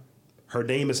mom, her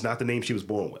name is not the name she was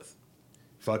born with.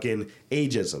 Fucking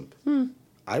ageism.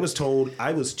 I was told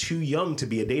I was too young to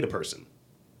be a data person.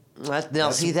 That's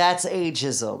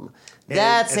ageism.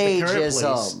 That's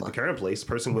ageism. The current place,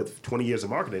 person with 20 years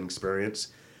of marketing experience,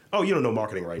 oh, you don't know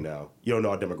marketing right now. You don't know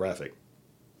our demographic.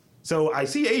 So I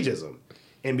see ageism.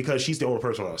 And because she's the older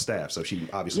person on our staff, so she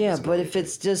obviously doesn't know anything.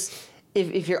 It's just...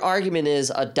 If your argument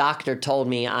is a doctor told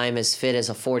me I'm as fit as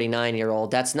a 49-year-old,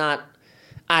 that's not...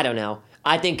 I don't know.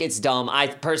 I think it's dumb. I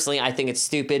think it's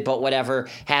stupid, but whatever.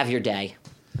 Have your day.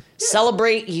 Yeah.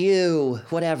 Celebrate you.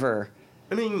 Whatever.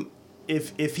 I mean...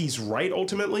 If he's right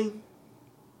ultimately,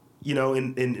 you know,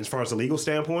 in as far as the legal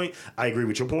standpoint, I agree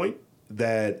with your point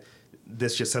that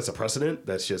this just sets a precedent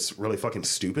that's just really fucking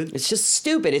stupid. It's just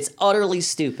stupid. It's utterly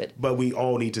stupid. But we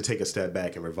all need to take a step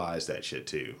back and revise that shit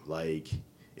too. Like,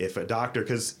 if a doctor,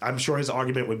 because I'm sure his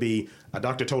argument would be, a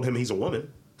doctor told him he's a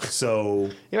woman, so...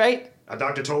 You're right. A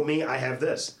doctor told me I have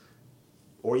this.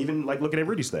 Or even, like, looking at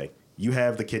Rudy's thing. You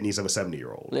have the kidneys of a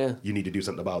 70-year-old. Yeah. You need to do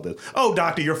something about this. Oh,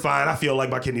 doctor, you're fine. I feel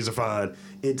like my kidneys are fine.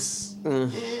 It's,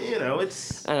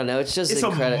 it's... I don't know. It's just It's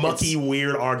a mucky,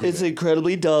 weird argument. It's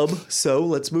incredibly dumb. So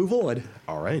let's move on.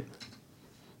 All right.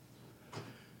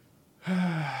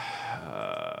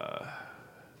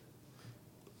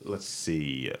 Let's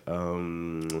see.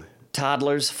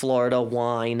 Toddlers, Florida,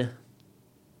 wine.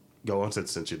 Go on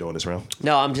since you're doing this round.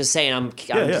 No, I'm just saying. I'm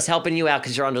just helping you out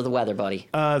because you're under the weather, buddy.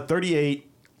 38.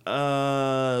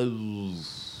 I don't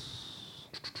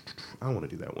want to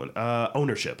do that one.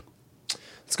 Ownership.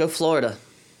 Let's go Florida.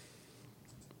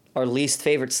 Our least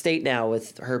favorite state now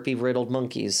with herpes-riddled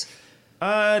monkeys.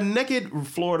 Naked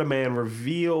Florida man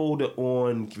revealed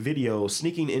on video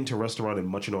sneaking into restaurant and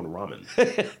munching on ramen.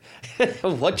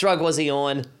 What drug was he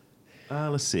on?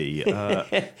 Let's see. It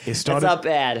started, That's not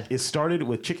bad. It started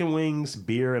with chicken wings,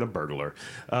 beer, and a burglar.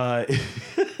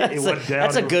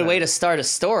 That's a good way to start a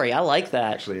story. I like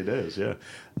that. Actually, it is, yeah.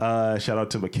 Shout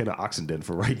out to McKenna Oxenden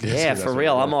for writing this. Yeah, for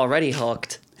real. I'm already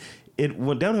hooked. It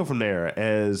went downhill from there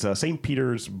as St.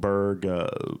 Petersburg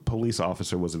police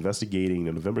officer was investigating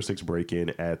a November 6th break-in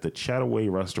at the Chataway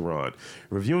restaurant.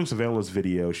 Reviewing surveillance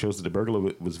video shows that the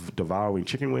burglar was devouring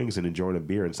chicken wings and enjoying a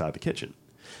beer inside the kitchen.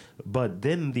 But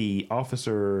then the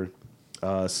officer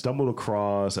stumbled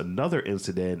across another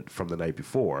incident from the night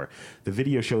before. The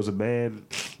video shows a man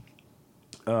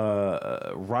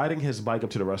riding his bike up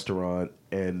to the restaurant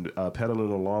and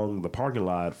pedaling along the parking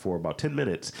lot for about 10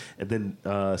 minutes and then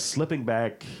slipping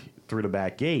back through the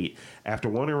back gate. After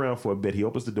wandering around for a bit, he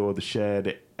opens the door of the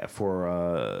shed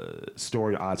for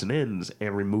storing odds and ends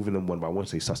and removing them one by one,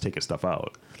 so he starts taking stuff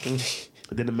out.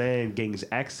 Then the man gains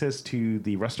access to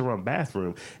the restaurant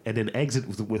bathroom and then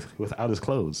exits without his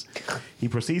clothes. He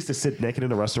proceeds to sit naked in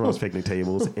the restaurant's picnic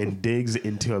tables and digs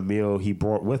into a meal he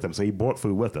brought with him. So he brought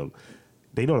food with him.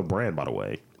 They know the brand, by the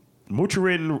way.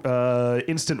 Muchurin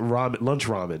instant ramen, lunch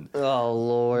ramen. Oh,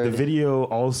 Lord. The video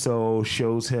also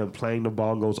shows him playing the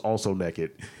bongos also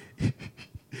naked.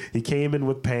 He came in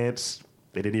with pants,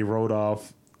 and then he rode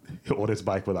off on his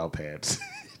bike without pants.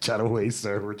 Chataway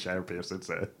server Chad Pearson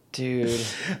said. Dude.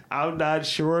 I'm not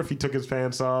sure if he took his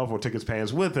pants off or took his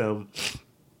pants with him,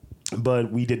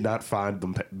 but we did not find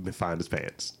his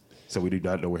pants. So we do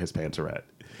not know where his pants are at.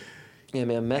 Yeah,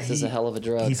 man, meth is a hell of a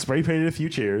drug. He spray painted a few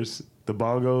chairs, the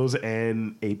bongos,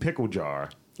 and a pickle jar.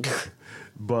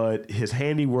 But his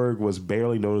handiwork was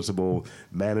barely noticeable,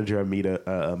 manager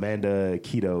Amanda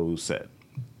Keto said.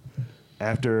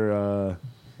 After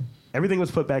everything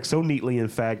was put back so neatly, in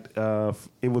fact,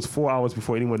 it was 4 hours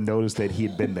before anyone noticed that he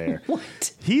had been there.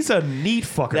 What? He's a neat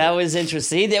fucker. That was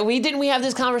interesting. Didn't we have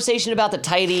this conversation about the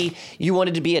tidy? You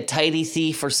wanted to be a tidy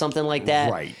thief or something like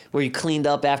that, right? Where you cleaned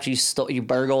up after you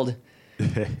burgled.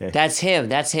 That's him.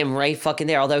 That's him right fucking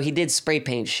there. Although he did spray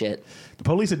paint shit. The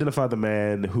police identified the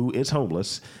man, who is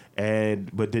homeless,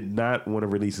 but did not want to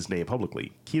release his name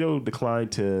publicly. Keto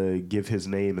declined to give his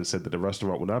name and said that the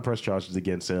restaurant would not press charges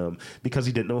against him because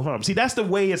he did no harm. See, that's the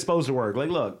way it's supposed to work. Like,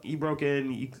 look, you broke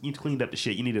in, you cleaned up the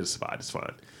shit, you needed to survive. It's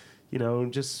fine.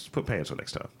 Just put pants on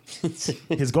next time.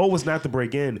 His goal was not to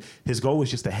break in. His goal was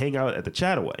just to hang out at the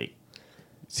Chataway.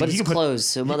 See, but it's closed,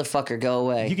 so motherfucker, go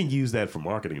away. You can use that for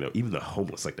marketing, though. Even the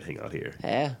homeless like to hang out here.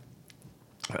 Yeah.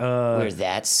 We're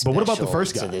that special but what about the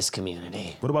first guy? to this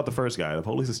community. What about the first guy? The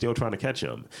police are still trying to catch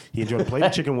him. He enjoyed a plate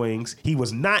of chicken wings. He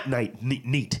was not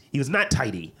neat. He was not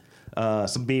tidy.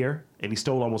 Some beer, and he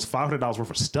stole almost $500 worth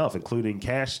of stuff, including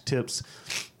cash, tips,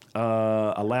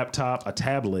 a laptop, a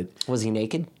tablet. Was he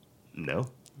naked? No.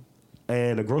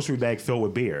 And a grocery bag filled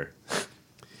with beer.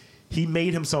 He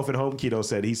made himself at home, Keto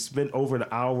said. He spent over an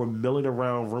hour milling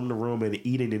around room to room and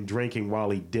eating and drinking while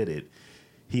he did it.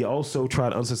 He also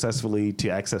tried unsuccessfully to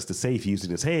access the safe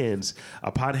using his hands,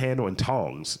 a pot handle, and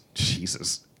tongs.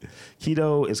 Jesus.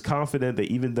 Keto is confident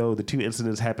that even though the two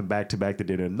incidents happened back to back, that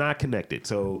they're not connected.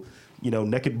 So,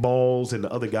 naked balls and the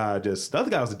other guy was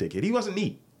a dickhead. He wasn't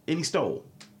neat, and he stole.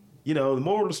 The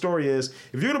moral of the story is,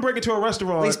 if you're going to break into a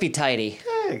restaurant... At least be tidy.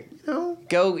 Hey, Go,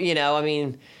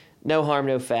 no harm,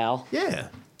 no foul. Yeah.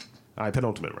 All right,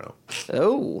 penultimate round.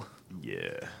 Oh.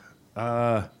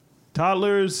 Yeah.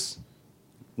 Toddlers,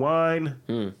 wine,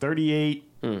 38,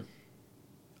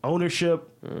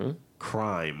 ownership,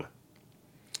 crime.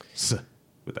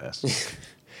 With S.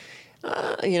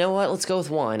 You know what? Let's go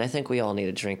with wine. I think we all need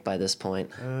a drink by this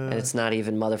point. And it's not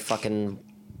even motherfucking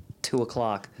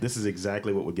 2:00. This is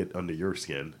exactly what would get under your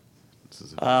skin.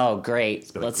 Oh,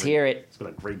 great. Let's hear it. It's been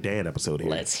a great Dan episode here.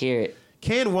 Let's hear it.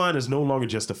 Canned wine is no longer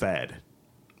just a fad.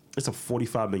 It's a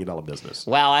 $45 million business.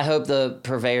 Wow, I hope the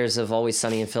purveyors of Always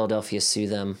Sunny in Philadelphia sue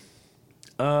them.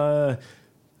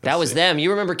 That was them.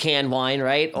 You remember canned wine,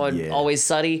 right? On Yeah. Always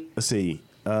Sunny. Let's see.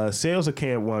 Sales of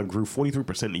canned wine grew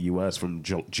 43% in the U.S. from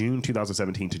June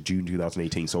 2017 to June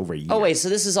 2018, so over a year. Oh, wait, so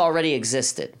this has already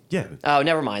existed. Yeah. Oh,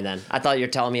 never mind then. I thought you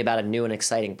were telling me about a new and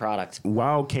exciting product.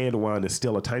 While canned wine is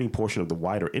still a tiny portion of the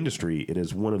wider industry, it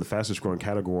is one of the fastest growing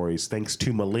categories thanks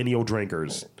to millennial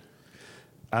drinkers.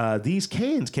 These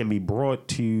cans can be brought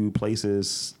to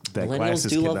places that Millennials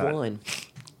glasses do cannot. love wine.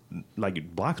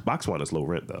 Like box wine is low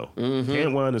rent though.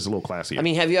 Canned wine is a little classier. I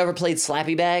mean, have you ever played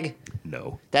Slappy Bag?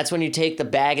 no. That's when you take the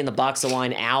bag and the box of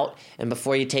wine out, and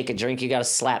before you take a drink, you got to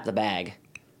slap the bag.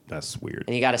 That's weird.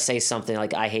 And you got to say something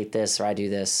like, I hate this, or I do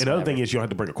this. And the other whatever. thing is you don't have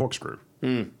to bring a corkscrew.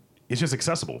 It's just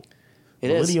accessible.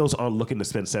 It is. Millennials aren't looking to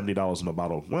spend $70 on a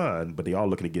bottle of wine, but they are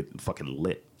looking to get fucking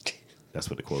lit. That's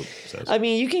what the quote says. I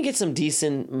mean, you can get some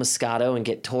decent Moscato and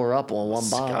get tore up on one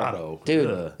bottle. Moscato?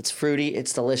 Dude, Ugh. it's fruity.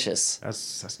 It's delicious.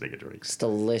 That's nigga drinks. It's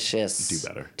delicious. Do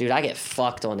better. Dude, I get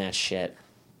fucked on that shit.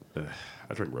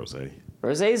 I drink rosé.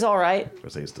 Rosé's all right.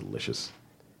 Rosé is delicious.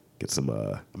 Get some.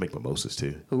 I make mimosas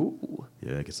too. Ooh,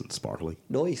 Yeah, get some sparkling.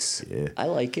 nice. Yeah. I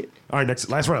like it. All right,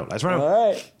 last round.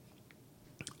 All right.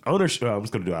 Ownership. I'm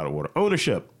just gonna do it out of order.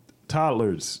 Ownership.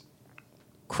 Toddlers.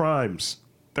 Crimes.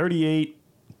 38.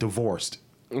 Divorced.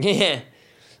 Yeah.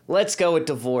 Let's go with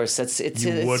divorce.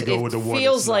 You would go with the one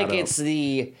feels that's like not up.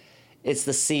 it's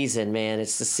the season, man.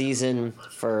 It's the season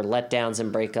for letdowns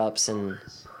and breakups and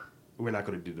We're not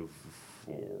gonna do the.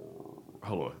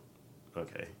 Hold on.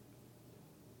 Okay.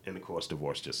 And of course,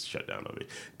 divorce just shut down on me.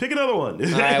 Pick another one.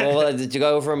 all right, well, to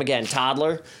go over them again.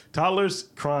 Toddler. Toddlers,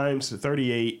 crimes,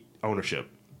 38, ownership.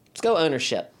 Let's go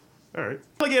ownership. All right.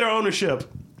 Alligator ownership.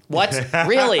 What?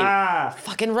 Really?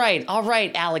 Fucking right. All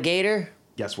right, alligator.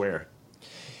 Guess where?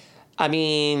 I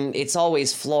mean, it's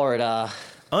always Florida.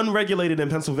 Unregulated in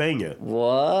Pennsylvania.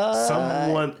 What?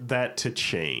 Some want that to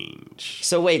change.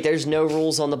 So wait, there's no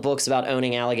rules on the books about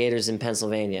owning alligators in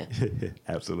Pennsylvania.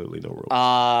 Absolutely no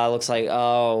rules. Looks like,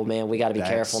 oh man, we got to be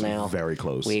That's careful now. very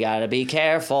close. We got to be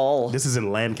careful. This is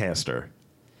in Lancaster.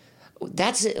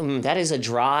 That is a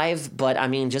drive, but I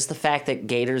mean, just the fact that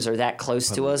gators are that close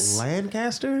to us.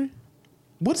 Lancaster?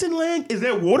 What's in Is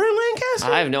there water in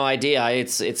Lancaster? I have no idea.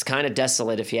 It's kind of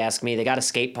desolate if you ask me. They got a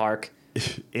skate park.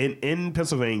 In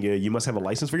Pennsylvania, you must have a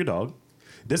license for your dog.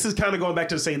 This is kind of going back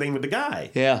to the same thing with the guy.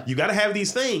 Yeah. You got to have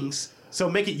these things, so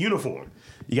make it uniform.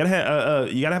 You gotta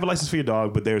have a license for your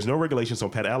dog, but there's no regulations on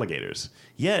pet alligators.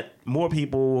 Yet more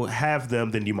people have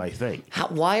them than you might think.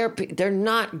 Why are they're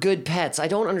not good pets? I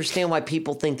don't understand why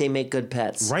people think they make good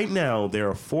pets. Right now, there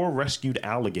are 4 rescued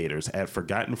alligators at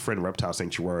Forgotten Friend Reptile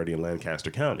Sanctuary in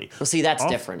Lancaster County. Well, see, that's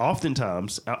different.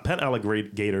 Oftentimes, pet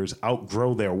alligators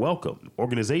outgrow their welcome.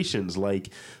 Organizations like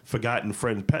Forgotten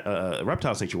Friend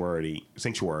Reptile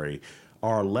Sanctuary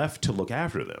are left to look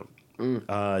after them.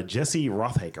 Jesse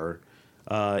Rothaker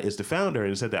is the founder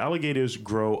and said the alligators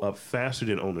grow up faster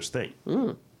than owners think.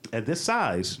 At this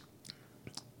size,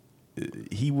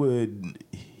 he would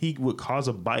cause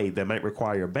a bite that might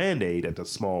require a Band-Aid at the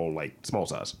small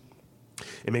size,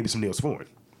 and maybe some Neosporin.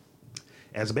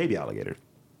 As a baby alligator,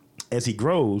 as he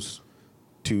grows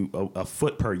to a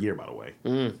foot per year, by the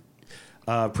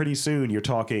way, pretty soon you're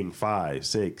talking 5,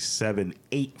 6, 7,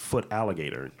 8 foot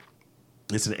alligator.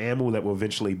 It's an animal that will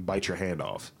eventually bite your hand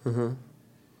off.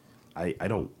 I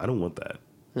don't want that.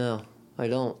 No, I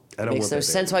don't. I don't Makes want no that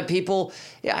sense baby. why people.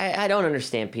 Yeah, I don't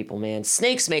understand people, man.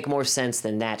 Snakes make more sense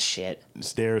than that shit.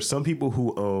 There are some people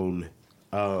who own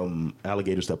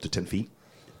alligators up to 10 feet.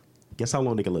 Guess how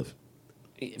long they can live?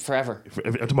 Forever.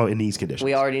 I'm talking about in these conditions.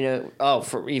 We already know. Oh,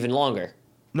 for even longer.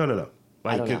 No. I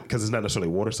Like, don't know. because it's not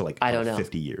necessarily water, so like I don't know.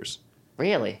 50 years.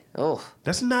 Really? Oh.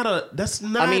 That's not.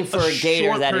 I mean, for a gator,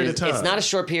 short that period is. of time. It's not a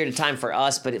short period of time for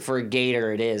us, but for a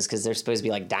gator, it is because they're supposed to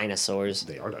be like dinosaurs.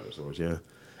 They are dinosaurs, yeah.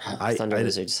 Thunder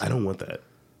lizards. I don't want that.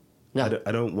 No,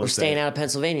 I don't want We're staying that. out of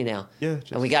Pennsylvania now. Yeah,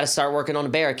 and we got to start working on a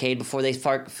barricade before they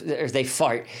fart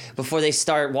before they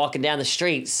start walking down the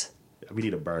streets. We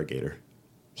need a barrigator.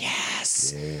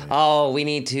 Yes. Yeah. Oh,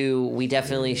 we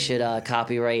definitely should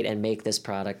copyright and make this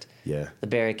product. Yeah. The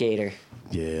Barrigator.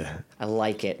 Yeah. I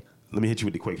like it. Let me hit you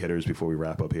with the quick hitters before we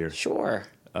wrap up here. Sure.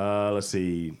 Let's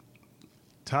see.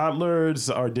 Toddlers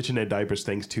are ditching their diapers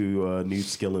thanks to new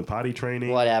skill in potty training.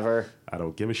 Whatever. I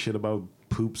don't give a shit about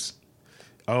poops.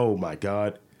 Oh my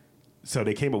God. So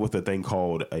they came up with a thing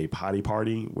called a potty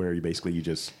party where you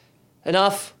just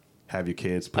Enough. have your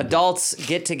kids poop. Adults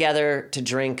get together to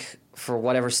drink for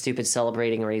whatever stupid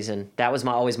celebrating reason. That was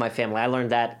always my family. I learned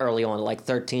that early on, like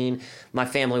 13. My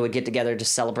family would get together to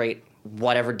celebrate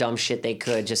whatever dumb shit they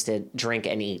could just to drink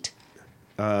and eat.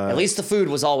 At least the food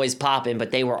was always popping,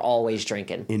 but they were always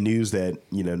drinking. In news that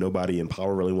nobody in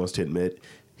power really wants to admit,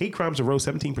 hate crimes have rose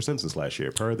 17% since last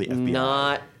year, per the FBI.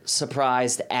 Not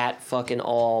surprised at fucking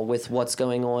all with what's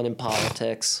going on in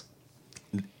politics.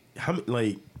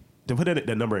 Like, to put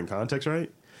that number in context,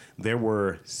 right? There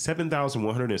were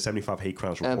 7,175 hate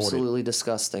crimes reported. Absolutely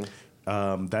disgusting.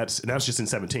 That's just in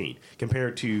 17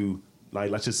 compared to,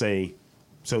 like, let's just say,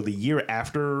 so the year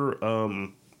after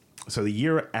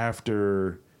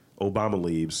Obama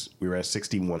leaves, we were at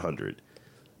 6,100.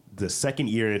 The second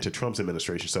year into Trump's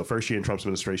administration, so first year in Trump's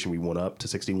administration, we went up to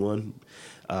 61.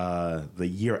 The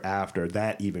year after,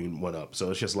 that even went up.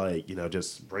 So it's just like,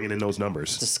 just bringing in those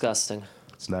numbers. Disgusting.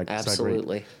 It's not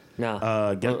Absolutely.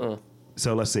 No.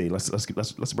 So let's see.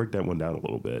 Let's break that one down a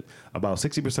little bit. About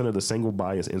 60% of the single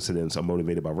bias incidents are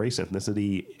motivated by race,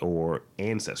 ethnicity, or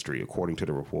ancestry, according to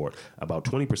the report. About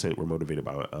 20% were motivated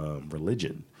by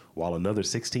religion, while another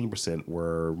 16%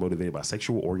 were motivated by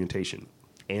sexual orientation.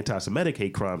 Anti-Semitic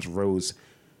hate crimes rose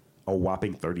a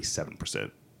whopping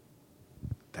 37%.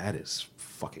 That is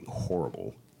fucking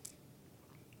horrible.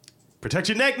 Protect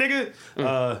your neck,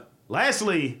 nigga.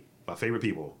 Lastly, my favorite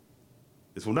people.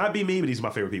 This will not be me, but these are my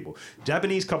favorite people.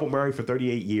 Japanese couple married for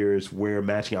 38 years, wear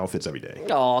matching outfits every day.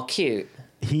 Oh, cute.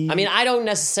 I don't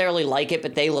necessarily like it,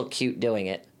 but they look cute doing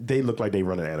it. They look like they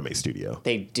run an anime studio.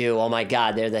 They do. Oh my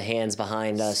God, they're the hands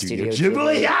behind Studio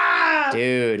Ghibli. Ah!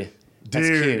 Dude. That's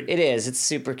cute. It is. It's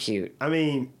super cute. I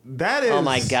mean, that is. Oh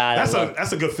my God.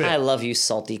 That's a good fit. I love you,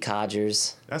 salty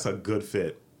codgers. That's a good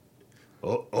fit.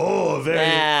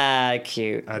 Very.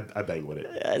 Cute. I bang with it.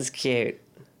 That's cute.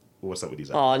 What's up with these?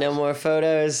 Oh, no more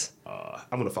photos.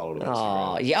 I'm gonna follow them on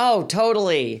Oh, Instagram. yeah,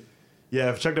 totally.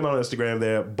 Yeah, check them out on Instagram.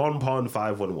 They're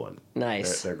Bonpon511.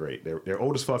 Nice. They're great. They're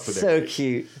old as fuck, but So they're great.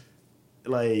 cute.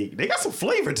 Like, they got some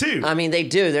flavor too. I mean, they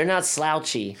do. They're not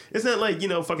slouchy. It's not like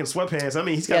fucking sweatpants. I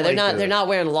mean, he's got Yeah, they're like they're not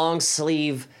wearing long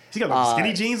sleeve. He's got like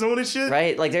skinny jeans on and shit.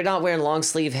 Right? Like they're not wearing long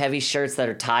sleeve heavy shirts that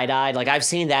are tie dyed. Like I've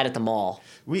seen that at the mall.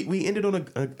 We ended on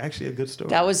actually a good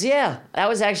story. That was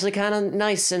actually kind of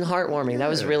nice and heartwarming. That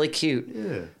was really cute.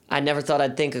 Yeah. I never thought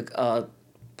I'd think a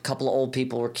couple of old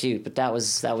people were cute, but that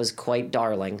was quite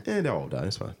darling. And they're all done.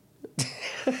 It's fine.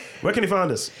 Where can they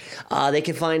find us? They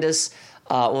can find us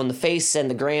on the face and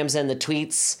the grams and the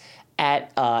tweets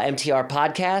at MTR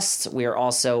Podcasts. We are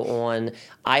also on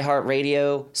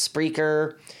iHeartRadio,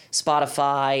 Spreaker,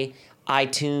 Spotify,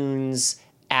 iTunes,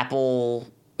 Apple.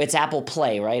 It's Apple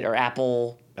Play, right? Or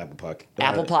Apple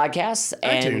Podcasts.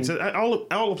 And, iTunes.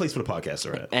 All the place for the podcasts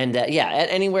are at. And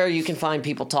anywhere you can find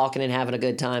people talking and having a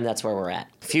good time, that's where we're at.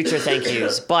 Future thank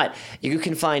yous. But you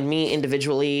can find me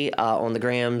individually on the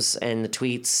grams and the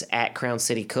tweets at Crown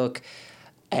City Cook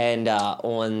and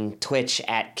on Twitch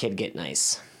at Kid Get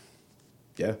Nice.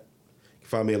 Yeah. You can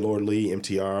find me at Lord Lee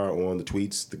MTR on the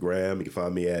tweets, the gram. You can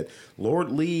find me at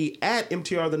Lord Lee at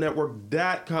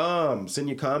mtrthenetwork.com. Send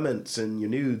your comments and your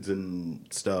nudes and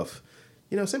stuff.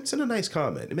 Send a nice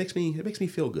comment. It makes me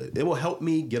feel good. It will help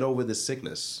me get over this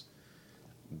sickness.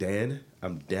 Dan,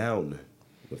 I'm down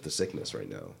with the sickness right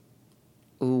now.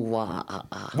 Ooh, You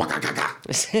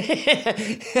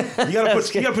gotta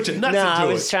put your nuts into it. I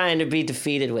was trying to be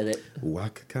defeated with it.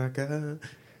 Waka-kaka.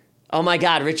 Oh my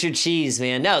God, Richard Cheese,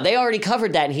 man. No, they already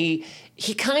covered that, and he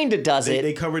kind of does it.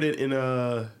 They covered it in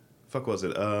fuck was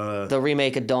it? The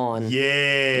remake of Dawn.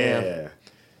 Yeah.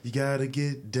 You gotta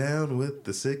get down with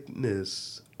the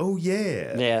sickness. Oh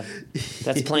yeah. Yeah.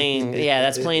 That's playing. Yeah,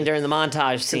 that's playing during the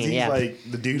montage scene. He's Yeah. like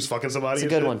the dude's fucking somebody. It's a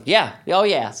and good shit. one. Yeah. Oh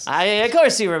yeah. Of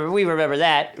course we remember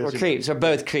that. We're creeps. We're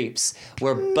both creeps.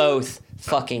 We're both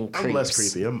fucking creeps. I'm less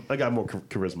creepy. I got more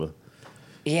charisma.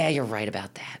 Yeah, you're right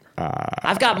about that.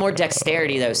 I've got more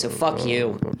dexterity though, so fuck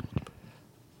you.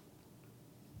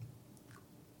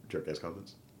 Jerk ass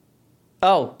comments.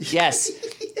 Oh, yes.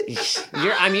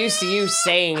 I'm used to you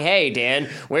saying, hey, Dan,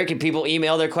 where can people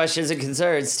email their questions and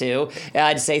concerns to?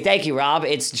 I'd say, thank you, Rob.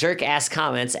 It's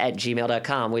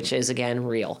jerkasscomments@gmail.com, which is, again,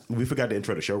 real. We forgot to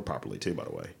intro the show properly, too, by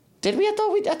the way. Did we? I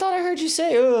thought I heard you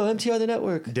say, oh, MTR the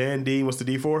network. Dan D, what's the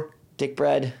D for? Dick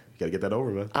bread. You gotta get that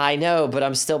over, man. I know, but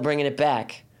I'm still bringing it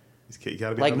back. You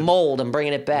gotta be Like mold, I'm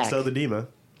bringing it back. Still the D, man.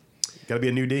 Gotta be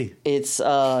a new D. It's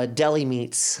deli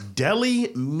meats.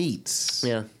 Deli meats.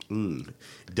 Yeah.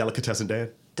 Delicatessen Dan.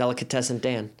 Delicatessen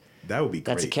Dan. That would be great.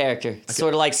 That's a character. It's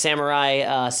sort of like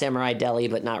Samurai Deli,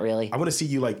 but not really. I want to see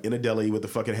you like in a deli with the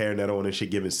fucking hairnet on and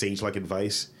shit, giving sage like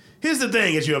advice. Here's the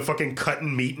thing: as you're fucking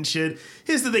cutting meat and shit.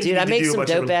 Here's the thing. Dude, you I need make to do some about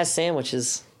your- dope ass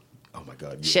sandwiches. Oh my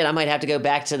god. Shit, I might have to go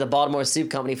back to the Baltimore Soup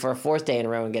Company for a fourth day in a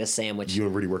row and get a sandwich. You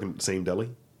and Rudy working at the same deli?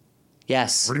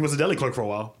 Yes. Rudy was a deli clerk for a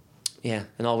while. Yeah,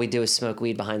 and all we do is smoke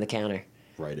weed behind the counter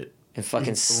Write it. and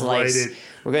fucking slice. Write it.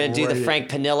 We're gonna do the Right. Frank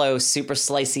Panillo super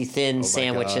slicey thin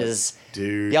sandwiches. God,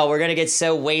 dude. Yo, we're gonna get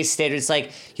so wasted. It's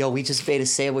like, yo, we just made a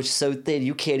sandwich so thin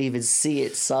you can't even see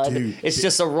it, son. Dude. It's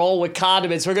just a roll with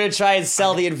condiments. We're gonna try and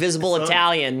sell the invisible Son,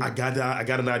 Italian. I got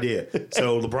an idea.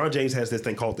 So LeBron James has this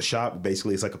thing called The Shop.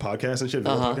 Basically, it's like a podcast and shit.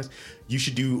 Podcast. You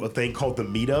should do a thing called The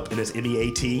Meetup, and it's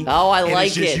MEAT. Oh, I and like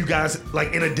it's just it. You guys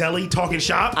like in a deli talking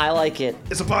shop. I like it.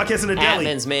 It's a podcast in a deli.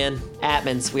 Atman's, man.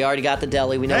 Atman's. We already got the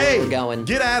deli. We know Hey, where we're going.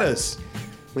 get at us.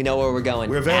 We know where we're going.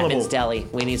 We're available. Atman's Deli.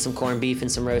 We need some corned beef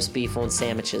and some roast beef on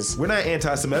sandwiches. We're not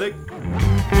anti-Semitic.